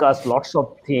discuss lots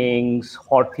of things,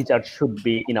 what features should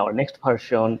be in our next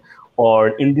version or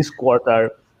in this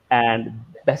quarter. And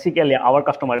basically, our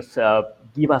customers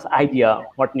give us idea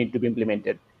what need to be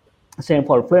implemented. Same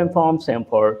for Fluent Forms, same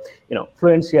for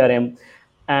Fluent CRM.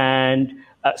 And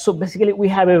so basically, we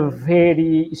have a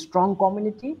very strong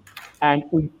community, and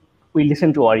we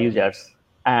listen to our users.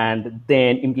 and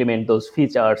then implement those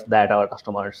features that our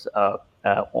customers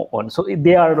want. So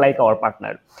they are like our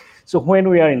partner. So when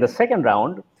we are in the second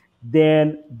round,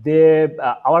 then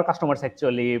our customers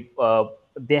actually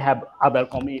they have other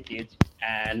communities,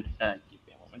 and give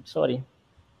me a moment, sorry.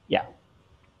 Yeah.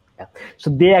 So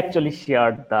they actually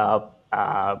shared the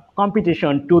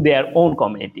competition to their own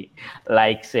community,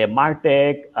 like say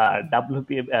Martech,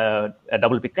 WP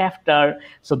Crafter.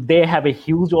 So they have a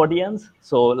huge audience.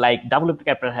 So like WP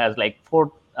Crafter has like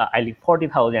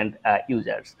 40,000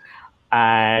 users,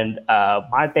 and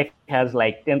Martech has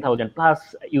like 10,000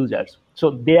 plus users. So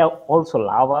they also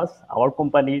love us, our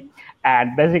company,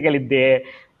 and basically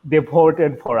they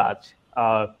voted for us.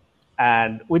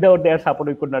 And without their support,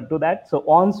 we could not do that. So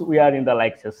once we are in the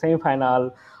like say,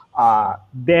 semi-final,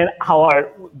 then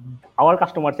our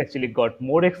customers actually got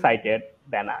more excited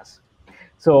than us.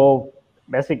 So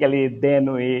basically,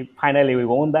 then we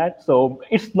won that. So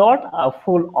it's not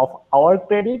full of our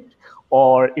credit,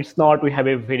 or it's not we have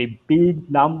a very big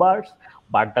numbers,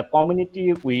 but the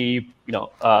community we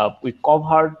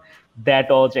covered, that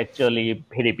was actually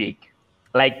very big.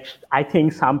 Like I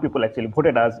think some people actually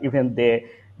voted us even they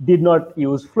did not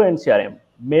use Fluent CRM.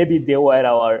 Maybe they were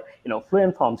our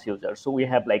Fluent Forms users. So we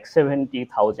have like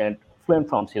 70,000 Fluent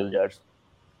Forms users.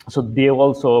 So they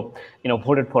also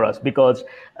voted for us because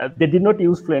they did not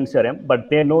use Fluent CRM, but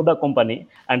they know the company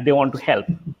and they want to help.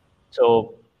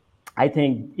 So I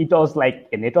think it was like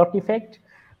a network effect,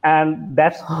 and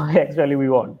that's how actually we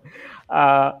won.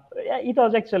 It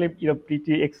was actually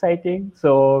pretty exciting.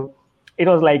 So it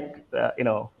was like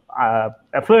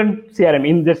a Fluent CRM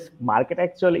in this market,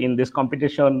 actually in this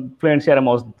competition, Fluent CRM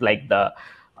was like the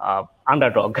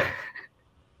underdog.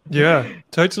 Yeah,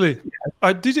 totally.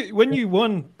 Did it when you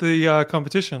won the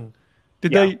competition?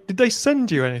 Did they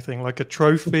send you anything like a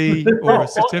trophy or a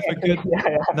certificate?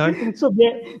 Yeah. No. So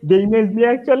they emailed me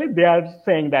actually. They are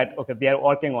saying that okay, they are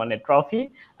working on a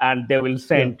trophy and they will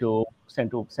send to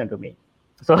me.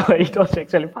 So it was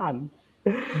actually fun.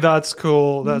 That's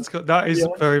cool. That's cool. That is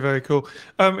very, very cool.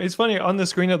 It's funny on the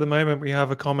screen at the moment. We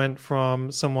have a comment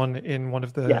from someone in one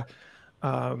of the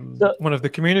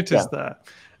communities there.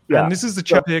 And this is the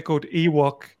chap here called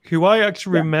Ewok, who I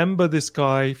actually remember this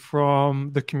guy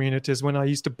from the communities when I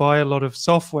used to buy a lot of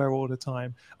software all the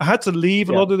time. I had to leave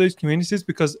a lot of those communities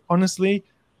because honestly,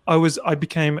 I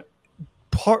became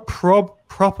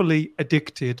properly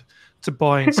addicted to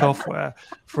buying software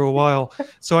for a while.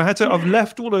 So I've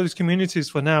left all those communities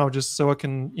for now just so I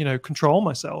can, control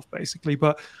myself basically.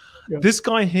 But this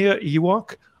guy here,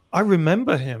 Ewok, I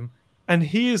remember him, and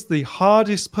he is the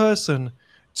hardest person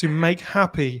to make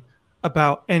happy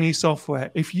about any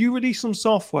software. If you release some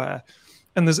software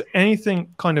and there's anything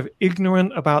kind of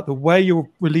ignorant about the way you're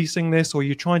releasing this, or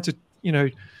you're trying to,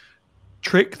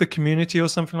 trick the community or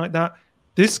something like that,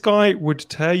 this guy would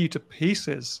tear you to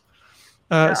pieces.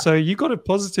 So you got a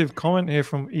positive comment here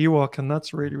from Ewok, and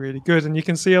that's really, really good. And you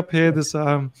can see up here there's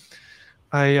a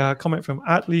comment from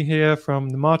Atlee here from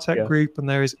the Martech group, and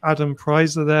there is Adam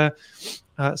Preiser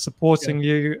there supporting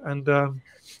you. And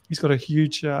he's got a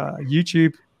huge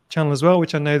YouTube channel as well,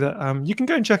 which I know that you can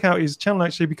go and check out his channel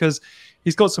actually, because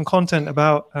he's got some content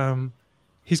about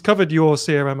he's covered your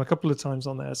CRM a couple of times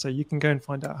on there, so you can go and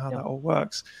find out how that all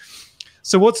works.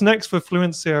 So what's next for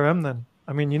Fluent CRM then?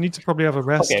 I mean, you need to probably have a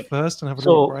rest first and have a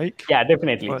little break. Yeah,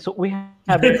 definitely. So we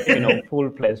have a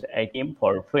full-fledged team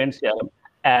for Fluent CRM,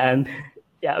 and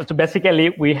so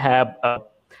basically we have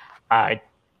a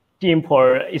team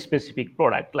for a specific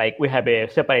product. Like we have a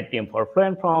separate team for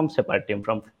Fluent Forms, separate team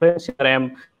from Fluent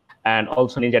CRM, and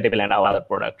also Ninja Devil and our other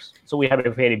products. So we have a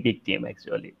very big team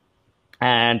actually.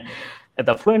 And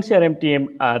the Fluent CRM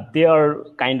team, they are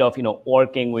kind of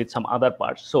working with some other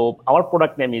parts. So our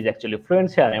product name is actually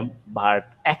Fluent CRM,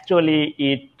 but actually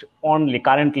it only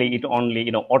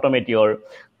automate your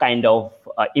kind of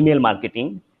email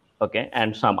marketing,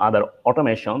 and some other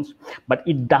automations, but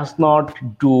it does not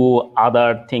do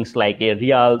other things like a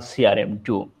real CRM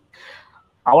do.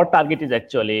 Our target is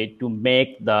actually to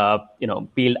make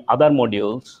build other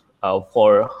modules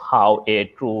for how a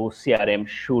true CRM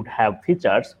should have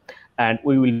features, and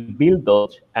we will build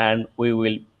those and we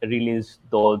will release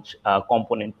those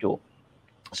component too.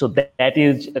 So that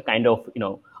is a kind of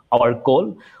our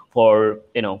goal for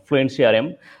Fluent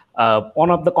CRM. One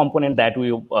of the component that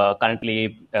we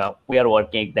currently we are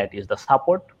working, that is the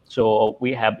support. So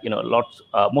we have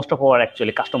most of our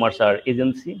actually customers are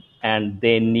agency, and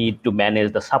they need to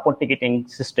manage the support ticketing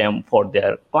system for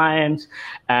their clients,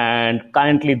 and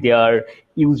currently they are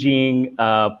using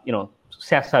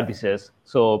SaaS services.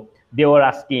 So they were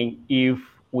asking if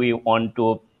we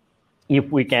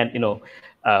can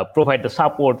provide the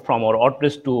support from our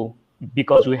WordPress 2,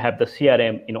 because we have the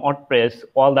CRM in WordPress,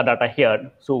 all the data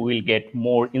here, so we'll get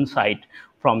more insight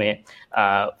from a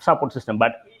support system.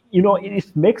 But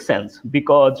it makes sense,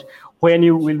 because when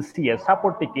you will see a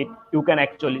support ticket, you can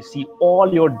actually see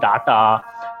all your data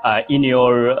in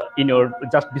your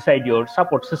just beside your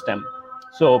support system.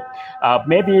 So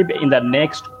maybe in the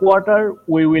next quarter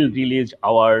we will release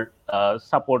our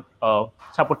support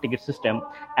ticket system,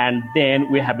 and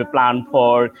then we have a plan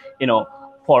for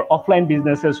for offline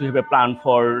businesses. We have a plan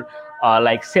for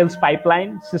like sales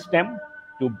pipeline system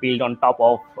to build on top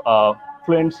of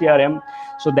Fluent CRM.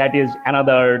 So that is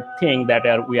another thing that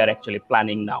we are actually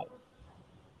planning now.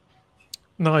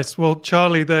 Nice. Well,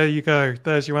 Charlie, there you go.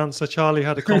 There's your answer. Charlie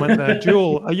had a comment there.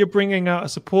 Jewel, are you bringing out a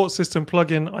support system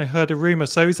plugin? I heard a rumor.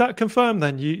 So is that confirmed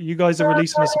then? You guys are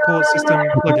releasing a support system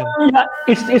plugin? Yeah,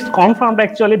 it's confirmed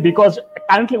actually, because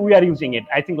currently we are using it.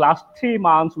 I think last 3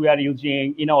 months we are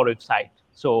using in our website.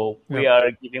 So we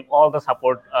are giving all the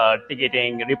support,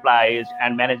 ticketing, replies,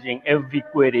 and managing every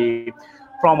query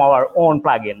from our own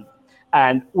plugin.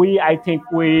 And I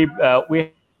think we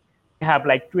have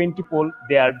like 20 people.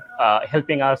 They are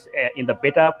helping us in the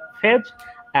beta phase,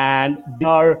 and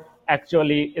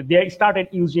they started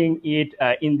using it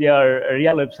in their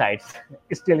real websites.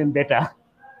 It's still in beta.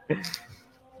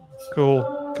 Cool.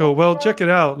 Well, check it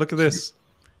out. Look at this.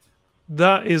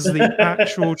 That is the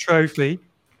actual trophy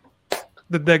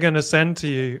that they're going to send to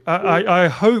you. I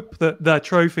hope that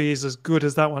trophy is as good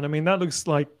as that one. I mean, that looks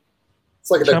like it's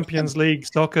like Champions League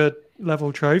soccer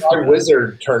level trophy. Our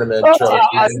Wizard tournament trophy.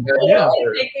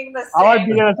 Our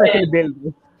dealers actually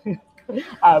build it.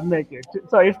 Make it.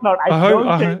 So if not, I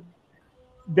don't think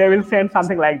they will send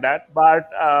something like that. But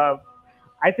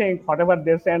I think whatever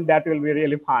they send, that will be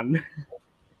really fun.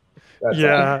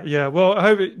 Yeah. Well, I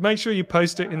hope make sure you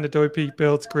post it in the Dopey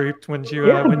Builds group when you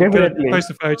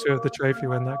post a photo of the trophy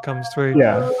when that comes through.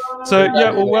 Yeah. So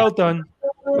well done.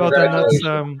 Well done. That's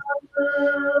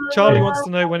Charlie wants to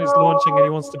know when it's launching, and he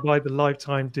wants to buy the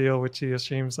lifetime deal, which he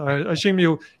assumes. I assume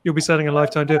you'll be selling a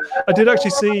lifetime deal. I did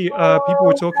actually see people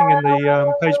were talking in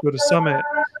the Page Builder Summit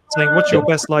saying, "What's your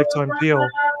best lifetime deal?"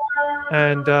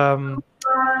 And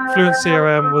Fluent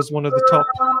CRM was one of the top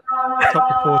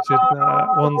reported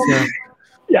ones there.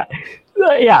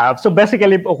 Yeah. So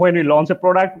basically, when we launch a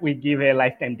product, we give a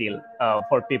lifetime deal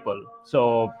for people.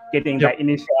 So getting the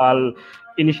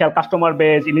initial customer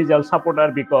base, initial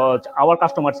supporter, because our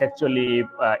customers actually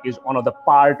is one of the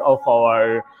part of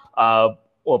our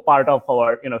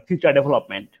future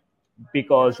development,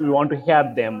 because we want to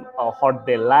help them what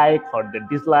they like, what they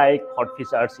dislike, what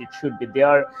features it should be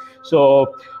there.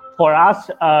 So for us,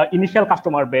 initial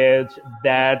customer base,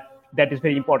 that is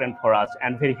very important for us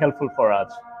and very helpful for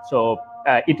us. So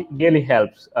it really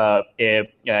helps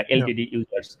LTD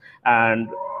users, and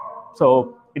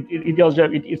so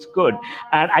it's good.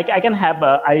 And I can have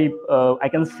I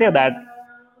can say that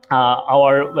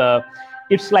our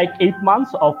it's like 8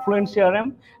 months of Fluent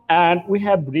CRM, and we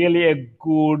have really a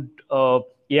good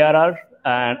ARR,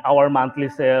 and our monthly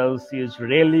sales is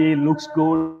really looks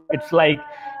good. It's like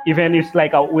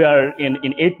we are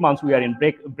in 8 months we are in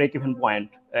break even point.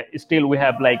 Still we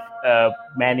have like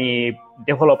many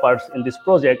developers in this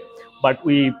project, but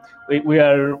we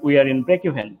are in break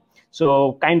even.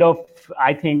 So kind of,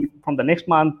 I think from the next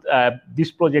month,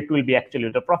 this project will be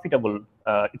actually profitable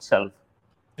itself.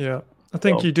 Yeah, I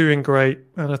think you're doing great.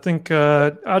 And I think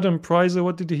Adam Preiser,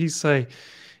 what did he say?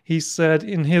 He said,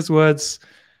 in his words,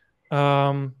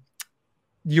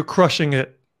 you're crushing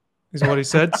it, is what he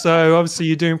said. So obviously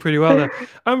you're doing pretty well there.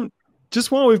 Just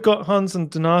while we've got Hans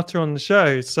and Donata on the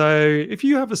show, so if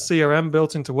you have a CRM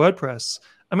built into WordPress,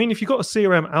 I mean, if you've got a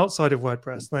CRM outside of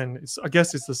WordPress, then I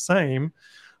guess it's the same.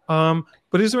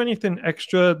 But is there anything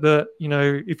extra that,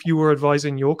 if you were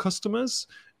advising your customers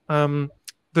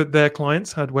that their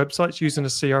clients had websites using a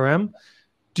CRM,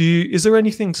 is there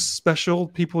anything special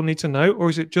people need to know, or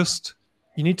is it just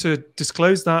you need to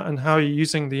disclose that and how you're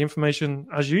using the information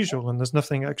as usual, and there's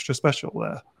nothing extra special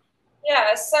there?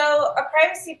 Yeah, so a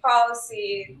privacy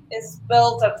policy is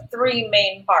built of 3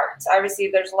 main parts. Obviously,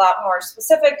 there's a lot more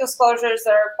specific disclosures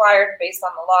that are required based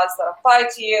on the laws that apply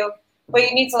to you, but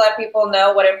you need to let people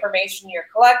know what information you're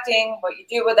collecting, what you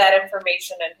do with that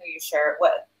information, and who you share it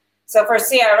with. So for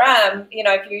CRM,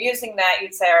 if you're using that,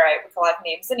 you'd say, all right, we collect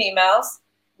names and emails.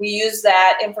 We use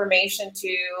that information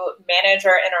to manage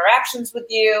our interactions with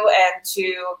you and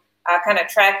to kind of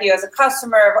track you as a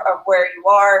customer of where you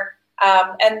are.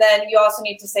 And then you also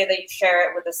need to say that you share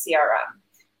it with a CRM.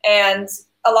 And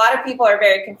a lot of people are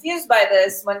very confused by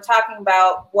this when talking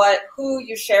about who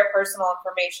you share personal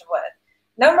information with.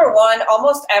 Number one,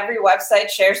 almost every website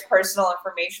shares personal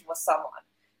information with someone.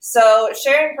 So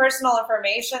sharing personal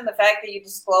information, the fact that you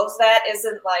disclose that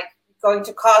isn't like going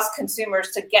to cause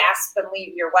consumers to gasp and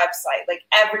leave your website. Like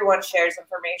everyone shares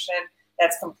information.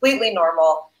 That's completely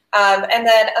normal. And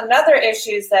then another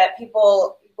issue is that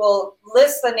people will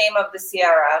list the name of the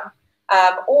CRM,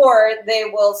 or they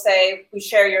will say, we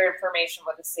share your information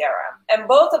with the CRM. And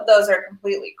both of those are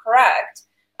completely correct.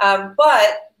 But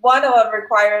one of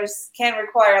them can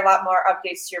require a lot more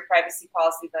updates to your privacy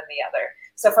policy than the other.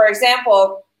 So for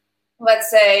example,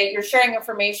 let's say you're sharing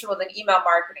information with an email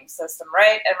marketing system,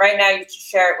 right? And right now you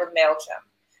share it with MailChimp.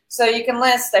 So you can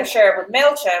list, I share it with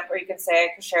MailChimp, or you can say I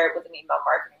can share it with an email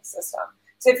marketing system.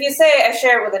 So if you say I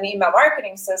share it with an email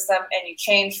marketing system and you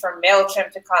change from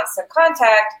MailChimp to Constant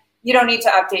Contact, you don't need to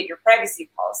update your privacy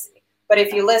policy. But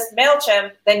if you list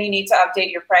MailChimp, then you need to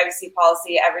update your privacy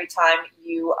policy every time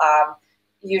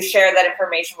you share that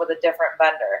information with a different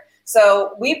vendor.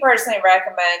 So we personally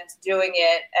recommend doing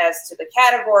it as to the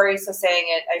category. So saying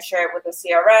it, I share it with a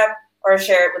CRM or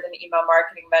share it with an email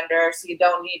marketing vendor. So you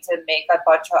don't need to make a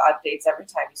bunch of updates every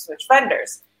time you switch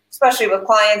vendors, especially with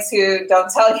clients who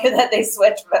don't tell you that they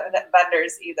switch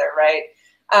vendors either, right?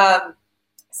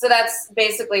 So that's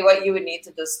basically what you would need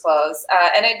to disclose.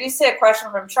 And I do see a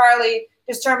question from Charlie.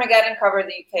 Does Termageddon cover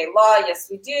the UK law? Yes,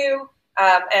 we do.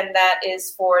 And that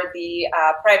is for the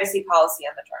privacy policy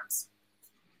and the terms.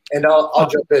 And I'll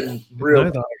jump in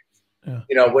real quick. Yeah.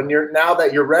 You know, now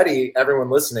that you're ready, everyone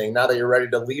listening, now that you're ready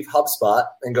to leave HubSpot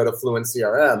and go to Fluent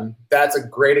CRM, that's a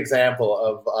great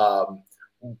example of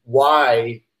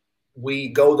why we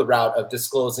go the route of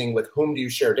disclosing with whom do you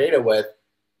share data with.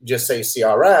 Just say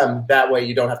CRM. That way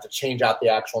you don't have to change out the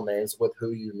actual names with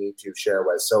who you need to share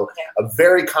with. So a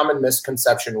very common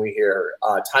misconception we hear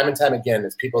time and time again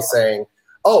is people saying,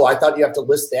 oh, I thought you have to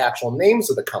list the actual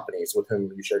names of the companies with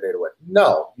whom you share data with.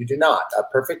 No, you do not. A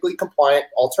perfectly compliant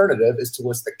alternative is to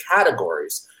list the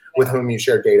categories with whom you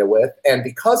share data with. And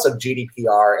because of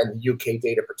GDPR and the UK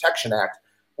Data Protection Act,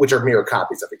 which are mirror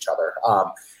copies of each other,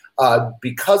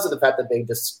 because of the fact that they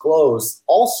disclose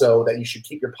also that you should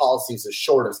keep your policies as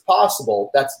short as possible,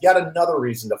 that's yet another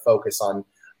reason to focus on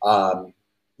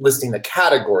listing the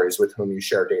categories with whom you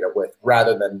share data with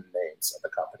rather than the names of the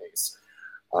companies.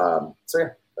 So yeah,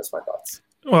 that's my thoughts.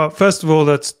 Well, first of all,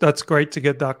 that's great to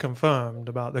get that confirmed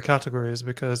about the categories,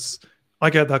 because I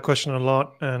get that question a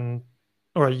lot,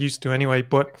 or I used to anyway.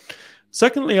 But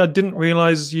secondly, I didn't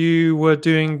realize you were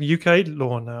doing the UK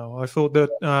law now. I thought that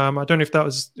I don't know if that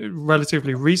was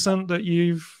relatively recent that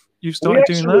you've started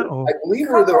doing that. Or? I believe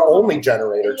we're the only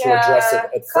generator to address it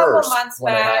at first. A couple months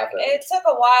back. It took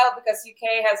a while because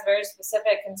UK has very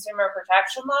specific consumer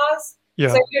protection laws. Yeah.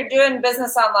 So if you're doing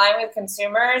business online with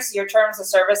consumers, your terms of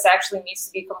service actually needs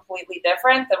to be completely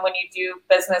different than when you do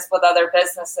business with other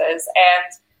businesses.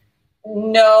 And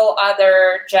no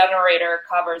other generator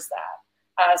covers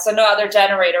that. So no other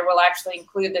generator will actually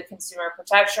include the consumer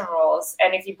protection rules.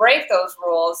 And if you break those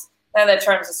rules, then the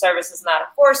terms of service is not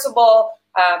enforceable,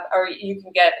 or you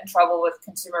can get in trouble with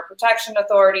consumer protection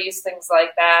authorities, things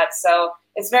like that. So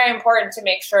it's very important to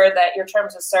make sure that your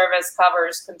terms of service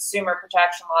covers consumer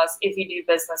protection laws if you do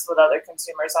business with other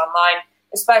consumers online,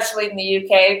 especially in the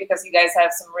UK, because you guys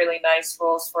have some really nice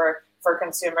rules for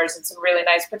consumers and some really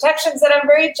nice protections that I'm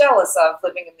very jealous of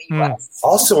living in the US.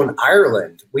 Also in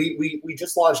Ireland, we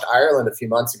just launched Ireland a few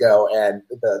months ago, and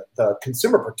the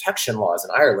consumer protection laws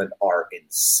in Ireland are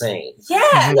insane. Yeah,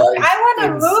 I want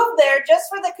to move there just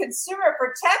for the consumer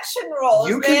protection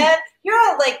rules, man.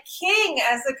 You're like king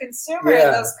as a consumer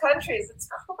in those countries. It's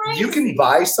crazy. You can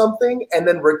buy something and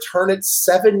then return it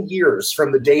 7 years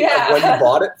from the date of when you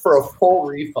bought it for a full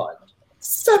refund.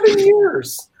 7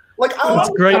 years. Like, that's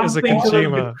great as a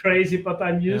consumer. A bit crazy, but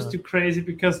I'm used to crazy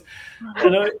because I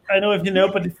know if you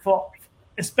know, but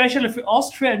especially for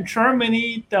Austria and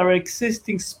Germany, there are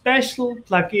existing special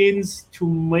plugins to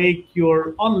make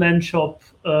your online shop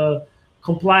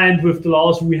compliant with the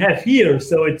laws we have here.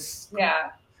 So it's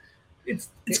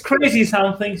crazy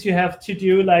some things you have to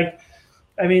do. Like,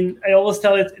 I mean, I always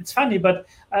tell it's funny, but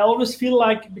I always feel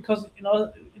like because in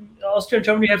Austria and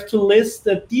Germany you have to list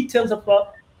the details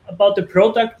about the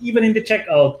product even in the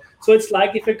checkout. So it's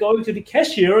like if you're going to the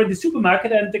cashier in the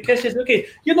supermarket and the cashier says, okay,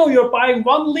 you're buying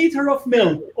 1 liter of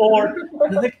milk, or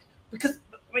because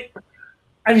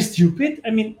are you stupid? I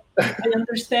mean, I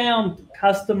understand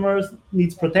customers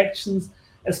needs protections,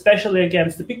 especially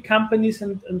against the big companies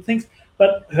and things,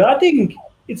 but hurting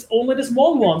it's only the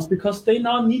small ones because they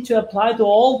now need to apply to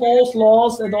all those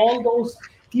laws and all those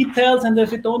details. And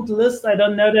if you don't list, I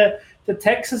don't know, the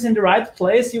taxes in the right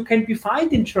place, you can be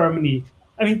fined in Germany.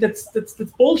 I mean, that's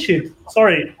bullshit.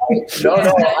 Sorry.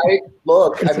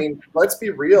 Look, I mean, let's be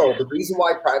real. The reason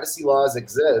why privacy laws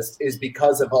exist is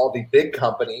because of all the big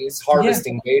companies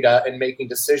harvesting data and making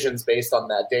decisions based on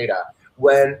that data.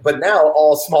 But now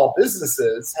all small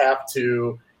businesses have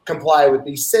to comply with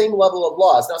the same level of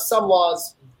laws. Now, some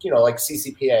laws, like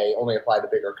CCPA only apply to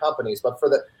bigger companies, but for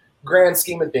the grand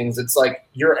scheme of things, it's like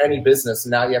you're any business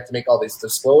and now you have to make all these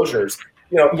disclosures.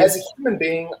 As a human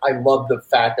being, I love the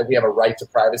fact that we have a right to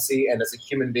privacy. And as a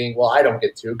human being, well, I don't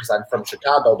get to because I'm from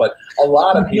Chicago, but a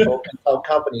lot of people can tell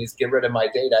companies, get rid of my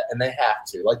data, and they have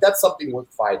to. Like, that's something worth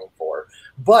fighting for.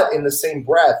 But in the same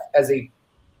breath, as a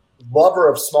lover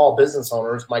of small business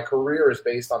owners, my career is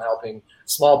based on helping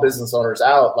small business owners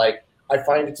out. Like, I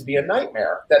find it to be a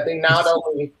nightmare that they not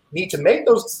only need to make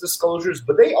those disclosures,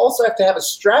 but they also have to have a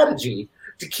strategy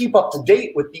to keep up to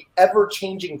date with the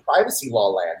ever-changing privacy law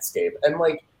landscape. And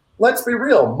like, let's be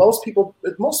real, most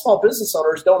small business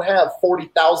owners don't have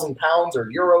 40,000 pounds or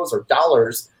euros or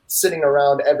dollars sitting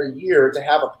around every year to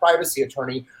have a privacy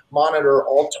attorney monitor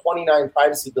all 29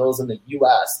 privacy bills in the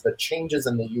US, the changes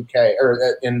in the UK or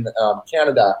in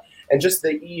Canada, and just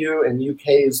the EU and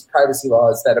UK's privacy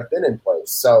laws that have been in place.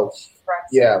 So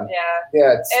yeah.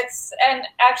 It's and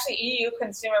actually EU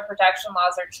consumer protection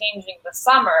laws are changing this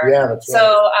summer. Yeah, that's right.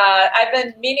 So I've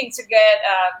been meaning to get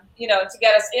to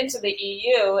get us into the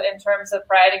EU in terms of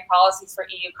providing policies for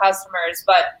EU customers,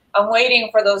 but I'm waiting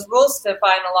for those rules to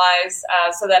finalize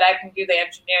so that I can do the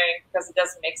engineering, because it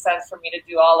doesn't make sense for me to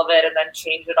do all of it and then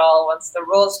change it all once the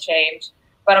rules change.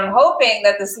 But I'm hoping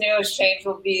that this newest change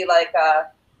will be like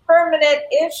a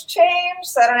permanent-ish change,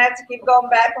 so I don't have to keep going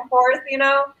back and forth,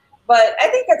 But I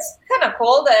think it's kind of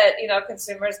cool that,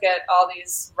 consumers get all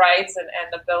these rights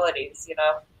and abilities,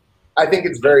 I think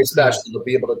it's very special to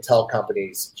be able to tell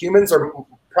companies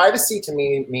privacy to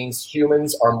me means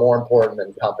humans are more important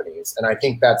than companies. And I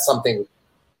think that's something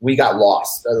we got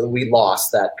lost. We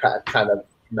lost that kind of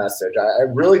message. I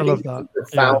really think it's a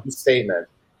profound statement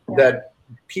that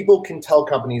people can tell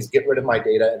companies, get rid of my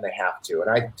data, and they have to. And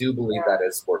I do believe that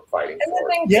is worth fighting for.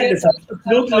 It's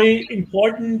absolutely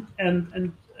important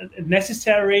and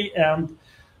necessary, and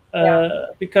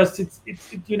because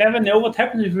you never know what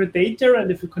happens with your data,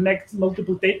 and if you connect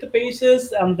multiple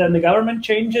databases and then the government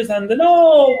changes and then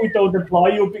we don't employ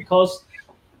you because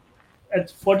at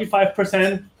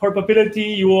 45% probability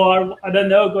you are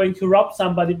going to rob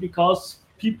somebody because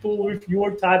people with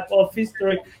your type of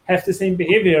history have the same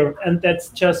behavior, and that's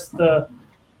just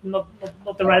not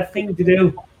the right thing to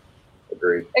do.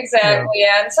 Agreed. Exactly,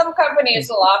 and some companies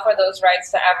will offer those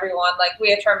rights to everyone. Like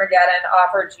we at Termageddon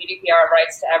offer GDPR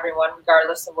rights to everyone,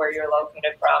 regardless of where you're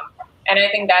located from. And I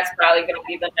think that's probably going to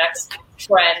be the next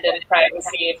trend in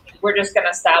privacy. We're just going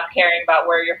to stop caring about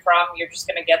where you're from. You're just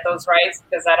going to get those rights,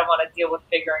 because I don't want to deal with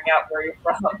figuring out where you're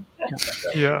from.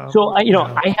 So,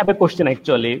 I have a question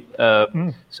actually.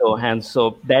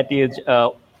 So that is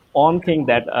one thing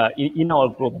that in our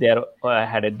group there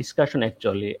had a discussion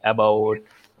actually about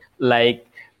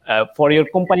for your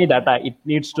company data, it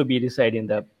needs to be reside in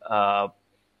the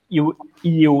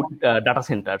EU data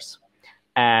centers.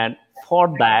 And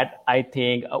for that, I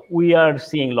think we are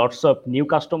seeing lots of new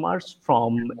customers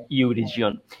from EU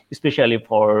region, especially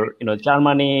for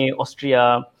Germany,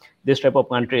 Austria, this type of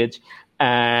countries.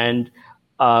 And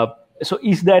so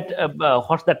is that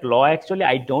what's that law actually?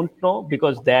 I don't know,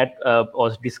 because that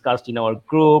was discussed in our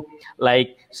group.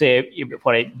 Like say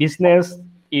for a business,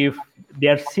 if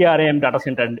their CRM data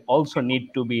center also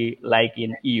need to be like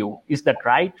in EU, is that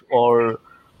right, or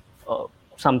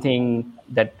something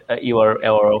that you are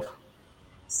aware of?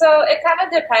 So it kind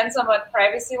of depends on what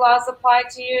privacy laws apply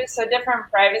to you. So different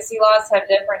privacy laws have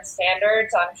different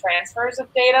standards on transfers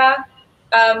of data.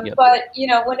 But,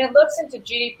 when it looks into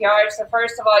GDPR, so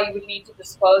first of all, you would need to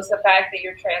disclose the fact that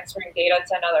you're transferring data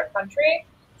to another country.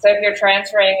 So if you're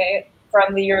transferring it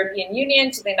from the European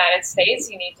Union to the United States,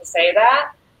 you need to say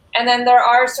that. And then there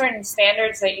are certain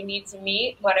standards that you need to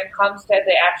meet when it comes to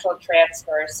the actual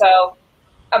transfer. So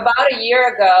about a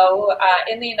year ago,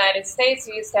 in the United States,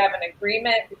 we used to have an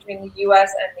agreement between the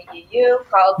US and the EU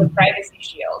called the Privacy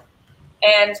Shield.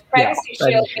 And Privacy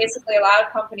Shield basically allowed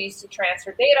companies to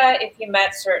transfer data if you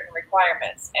met certain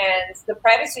requirements. And the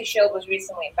Privacy Shield was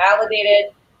recently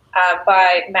invalidated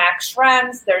by Max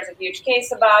Schrems. There's a huge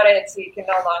case about it, so you can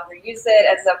no longer use it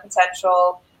as a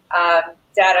potential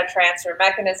data transfer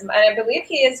mechanism. And I believe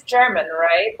he is German,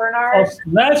 right, Bernard?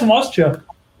 That's from Austria.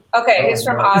 Okay, he's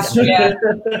from Austria.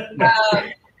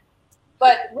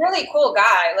 But really cool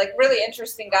guy, like really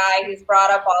interesting guy. He's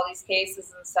brought up all these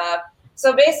cases and stuff.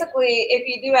 So basically, if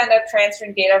you do end up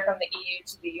transferring data from the EU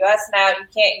to the US now, you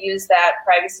can't use that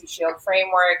Privacy Shield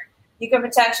framework. You can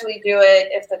potentially do it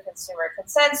if the consumer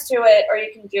consents to it, or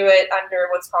you can do it under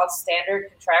what's called standard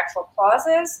contractual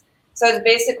clauses. So it's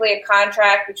basically a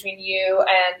contract between you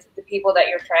and the people that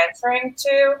you're transferring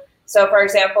to. So, for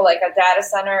example, like a data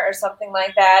center or something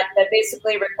like that, that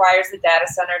basically requires the data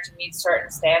center to meet certain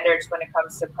standards when it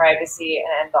comes to privacy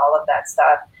and all of that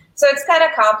stuff. So it's kind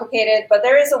of complicated, but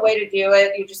there is a way to do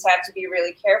it. You just have to be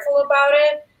really careful about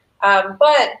it.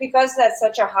 But because that's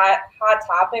such a hot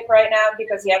topic right now,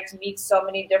 because you have to meet so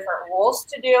many different rules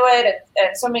to do it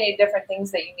and so many different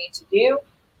things that you need to do,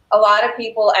 a lot of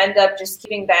people end up just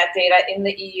keeping that data in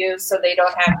the EU so they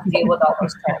don't have to deal with all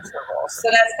those transfer rules.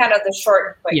 So that's kind of the short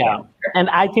and quick answer. And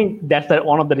I think that's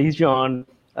one of the reasons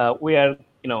where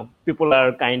people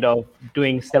are kind of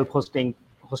doing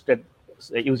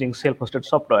using self-hosted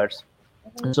softwares.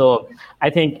 Mm-hmm. So I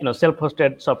think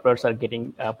self-hosted softwares are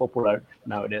getting popular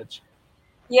nowadays.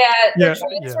 Yeah, the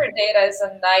transfer data is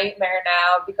a nightmare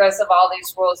now because of all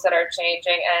these rules that are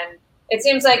changing, and it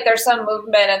seems like there's some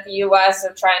movement at the U.S.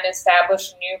 of trying to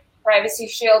establish a new privacy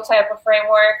shield type of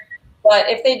framework. But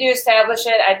if they do establish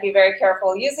it, I'd be very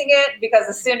careful using it, because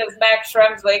as soon as Max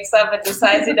Schrems wakes up and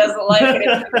decides he doesn't like it,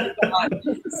 it's going to be gone.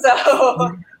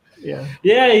 So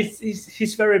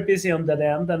he's very busy on that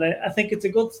end, and I think it's a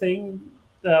good thing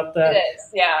that it is.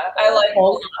 Yeah, I like it a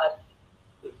lot.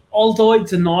 Although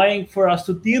it's annoying for us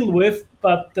to deal with,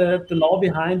 but the law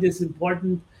behind is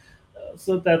important.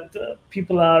 So that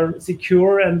people are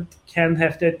secure and can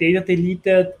have their data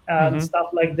deleted and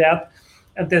stuff like that.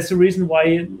 And that's the reason why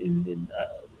in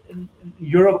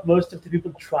Europe, most of the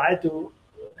people try to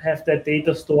have their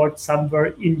data stored somewhere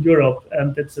in Europe.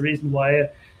 And that's the reason why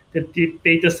the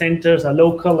data centers are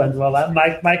local, and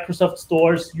Microsoft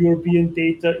stores European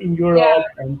data in Europe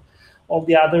and all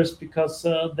the others, because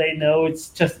they know it's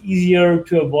just easier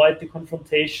to avoid the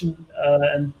confrontation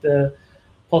and the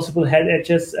possible head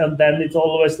edges. And then it's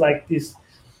always like this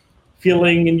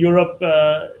feeling in Europe,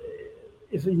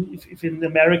 if in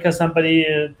America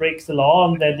somebody breaks the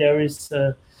law and then there is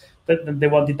that they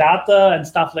want the data and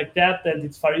stuff like that, then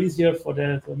it's far easier for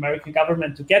the American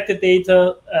government to get the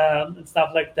data and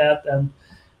stuff like that. And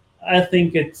I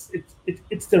think it's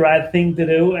the right thing to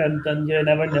do, and then you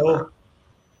never know.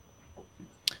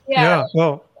 Yeah.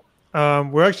 Well,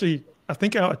 we're actually, I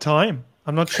think, out of time.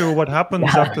 I'm not sure what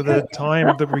happens after the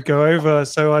time that we go over,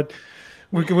 so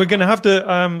we're going to have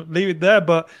to leave it there.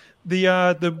 But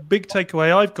the big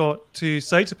takeaway I've got to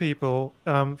say to people,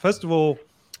 first of all,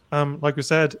 like we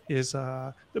said, is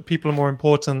that people are more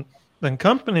important than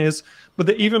companies. But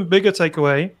the even bigger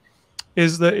takeaway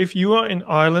is that if you are in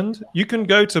Ireland, you can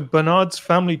go to Bernard's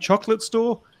family chocolate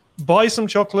store, buy some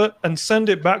chocolate, and send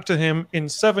it back to him in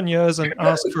 7 years and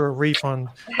ask for a refund.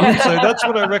 So that's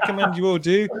what I recommend you all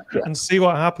do, and see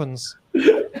what happens.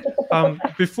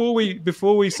 Before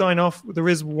we sign off, there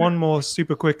is one more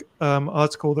super quick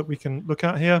article that we can look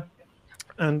at here,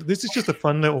 and this is just a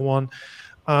fun little one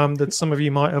that some of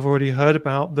you might have already heard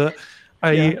about. That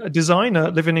a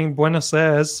designer living in Buenos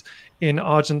Aires in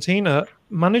Argentina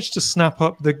managed to snap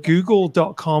up the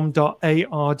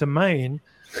google.com.ar domain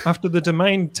after the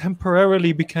domain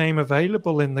temporarily became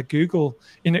available in the Google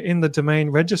in the domain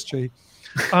registry.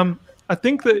 I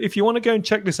think that if you want to go and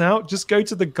check this out, just go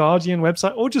to the Guardian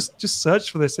website, or just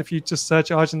search for this. If you just search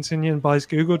Argentinian buys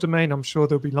Google domain, I'm sure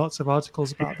there'll be lots of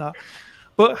articles about that.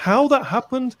 But how that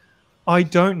happened, I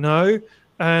don't know.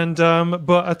 And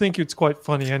but I think it's quite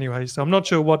funny anyway. So I'm not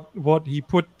sure what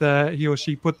he or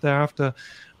she put there after.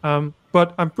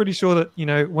 But I'm pretty sure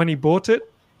that when he bought it,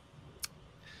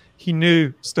 he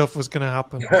knew stuff was going to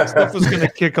happen. Stuff was going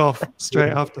to kick off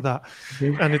straight after that.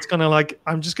 And it's kind of like,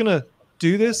 I'm just going to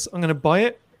do this. I'm going to buy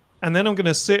it. And then I'm going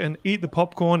to sit and eat the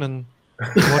popcorn and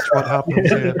watch what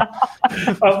happens here.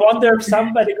 I wonder if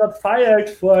somebody got fired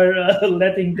for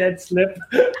letting that slip.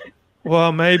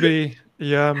 Well, maybe.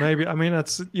 Yeah, maybe. I mean, I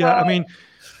mean,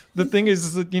 the thing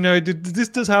is that, this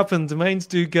does happen. Domains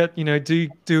do get,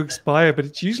 do expire, but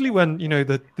it's usually when,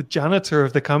 the janitor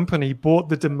of the company bought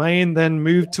the domain, then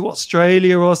moved to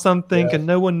Australia or something, and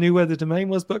no one knew where the domain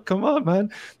was. But come on,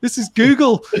 man, this is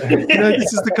Google.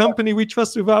 This is the company we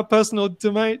trust with our personal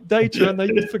domain data, and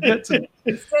they forget to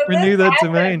renew their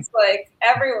domain. Like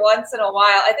every once in a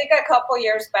while. I think a couple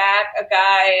years back, a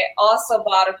guy also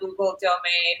bought a Google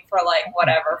domain for like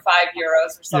whatever, €5 or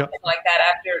something like that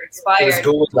after it expired.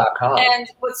 And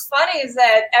what's funny is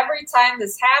that every time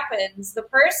this happens, the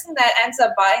person that ends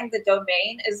up buying the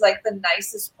domain is like the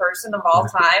nicest person of all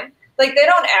time. Like they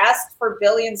don't ask for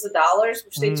billions of dollars,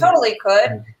 which they totally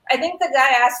could. I think the guy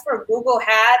asked for a Google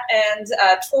hat and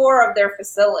a tour of their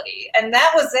facility, and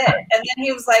that was it. And then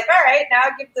he was like, all right, now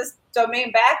I'll give this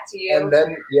domain back to you. And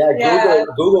then,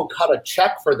 Google cut a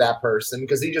check for that person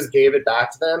because he just gave it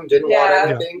back to them, didn't want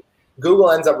anything.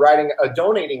 Google ends up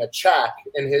donating a check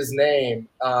in his name,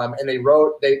 and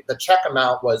the check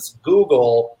amount was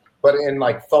Google, but in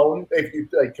like phone, if you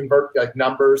like convert like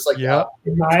numbers, like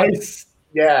nice,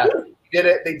 they did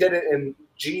it in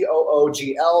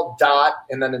GOOGL dot,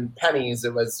 and then in pennies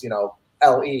it was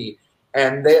LE,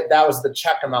 and that was the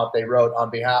check amount they wrote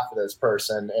on behalf of this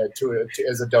person to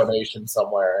as a donation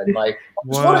somewhere, and like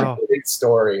what a great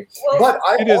story. But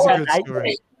it is a good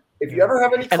story. If you ever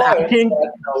have any clients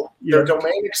that their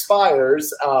domain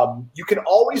expires, you can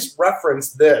always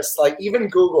reference this. Like even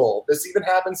Google, this even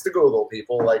happens to Google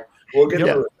people. Like we'll get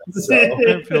through it. So.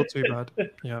 Don't feel too bad.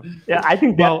 Yeah. Yeah, I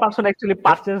think that person actually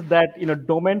purchased that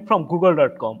domain from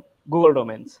Google.com, Google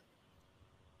Domains.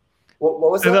 What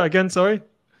was that again? Sorry.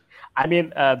 I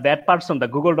mean, that person, the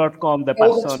Google.com, the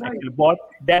person actually bought,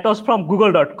 that was from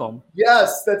Google.com.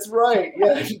 Yes, that's right.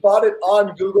 Yeah, he bought it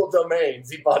on Google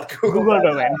Domains. He bought Google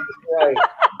Domain. Right.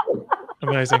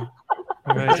 Amazing.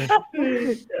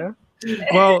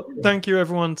 Well, thank you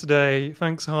everyone today.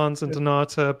 Thanks Hans and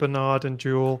Donata, Bernard and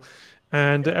Jewel,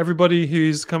 and everybody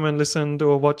who's come and listened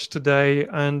or watched today.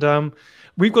 And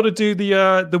we've got to do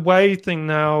the wave thing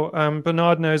now.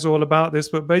 Bernard knows all about this,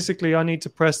 but basically I need to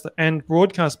press the end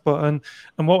broadcast button,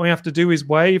 and what we have to do is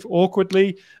wave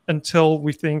awkwardly until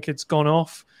we think it's gone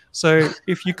off. So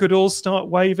if you could all start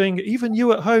waving, even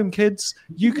you at home, kids,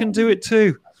 you can do it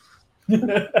too.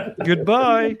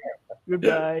 Goodbye.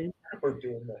 Goodbye. We're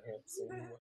doing the hand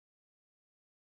signal.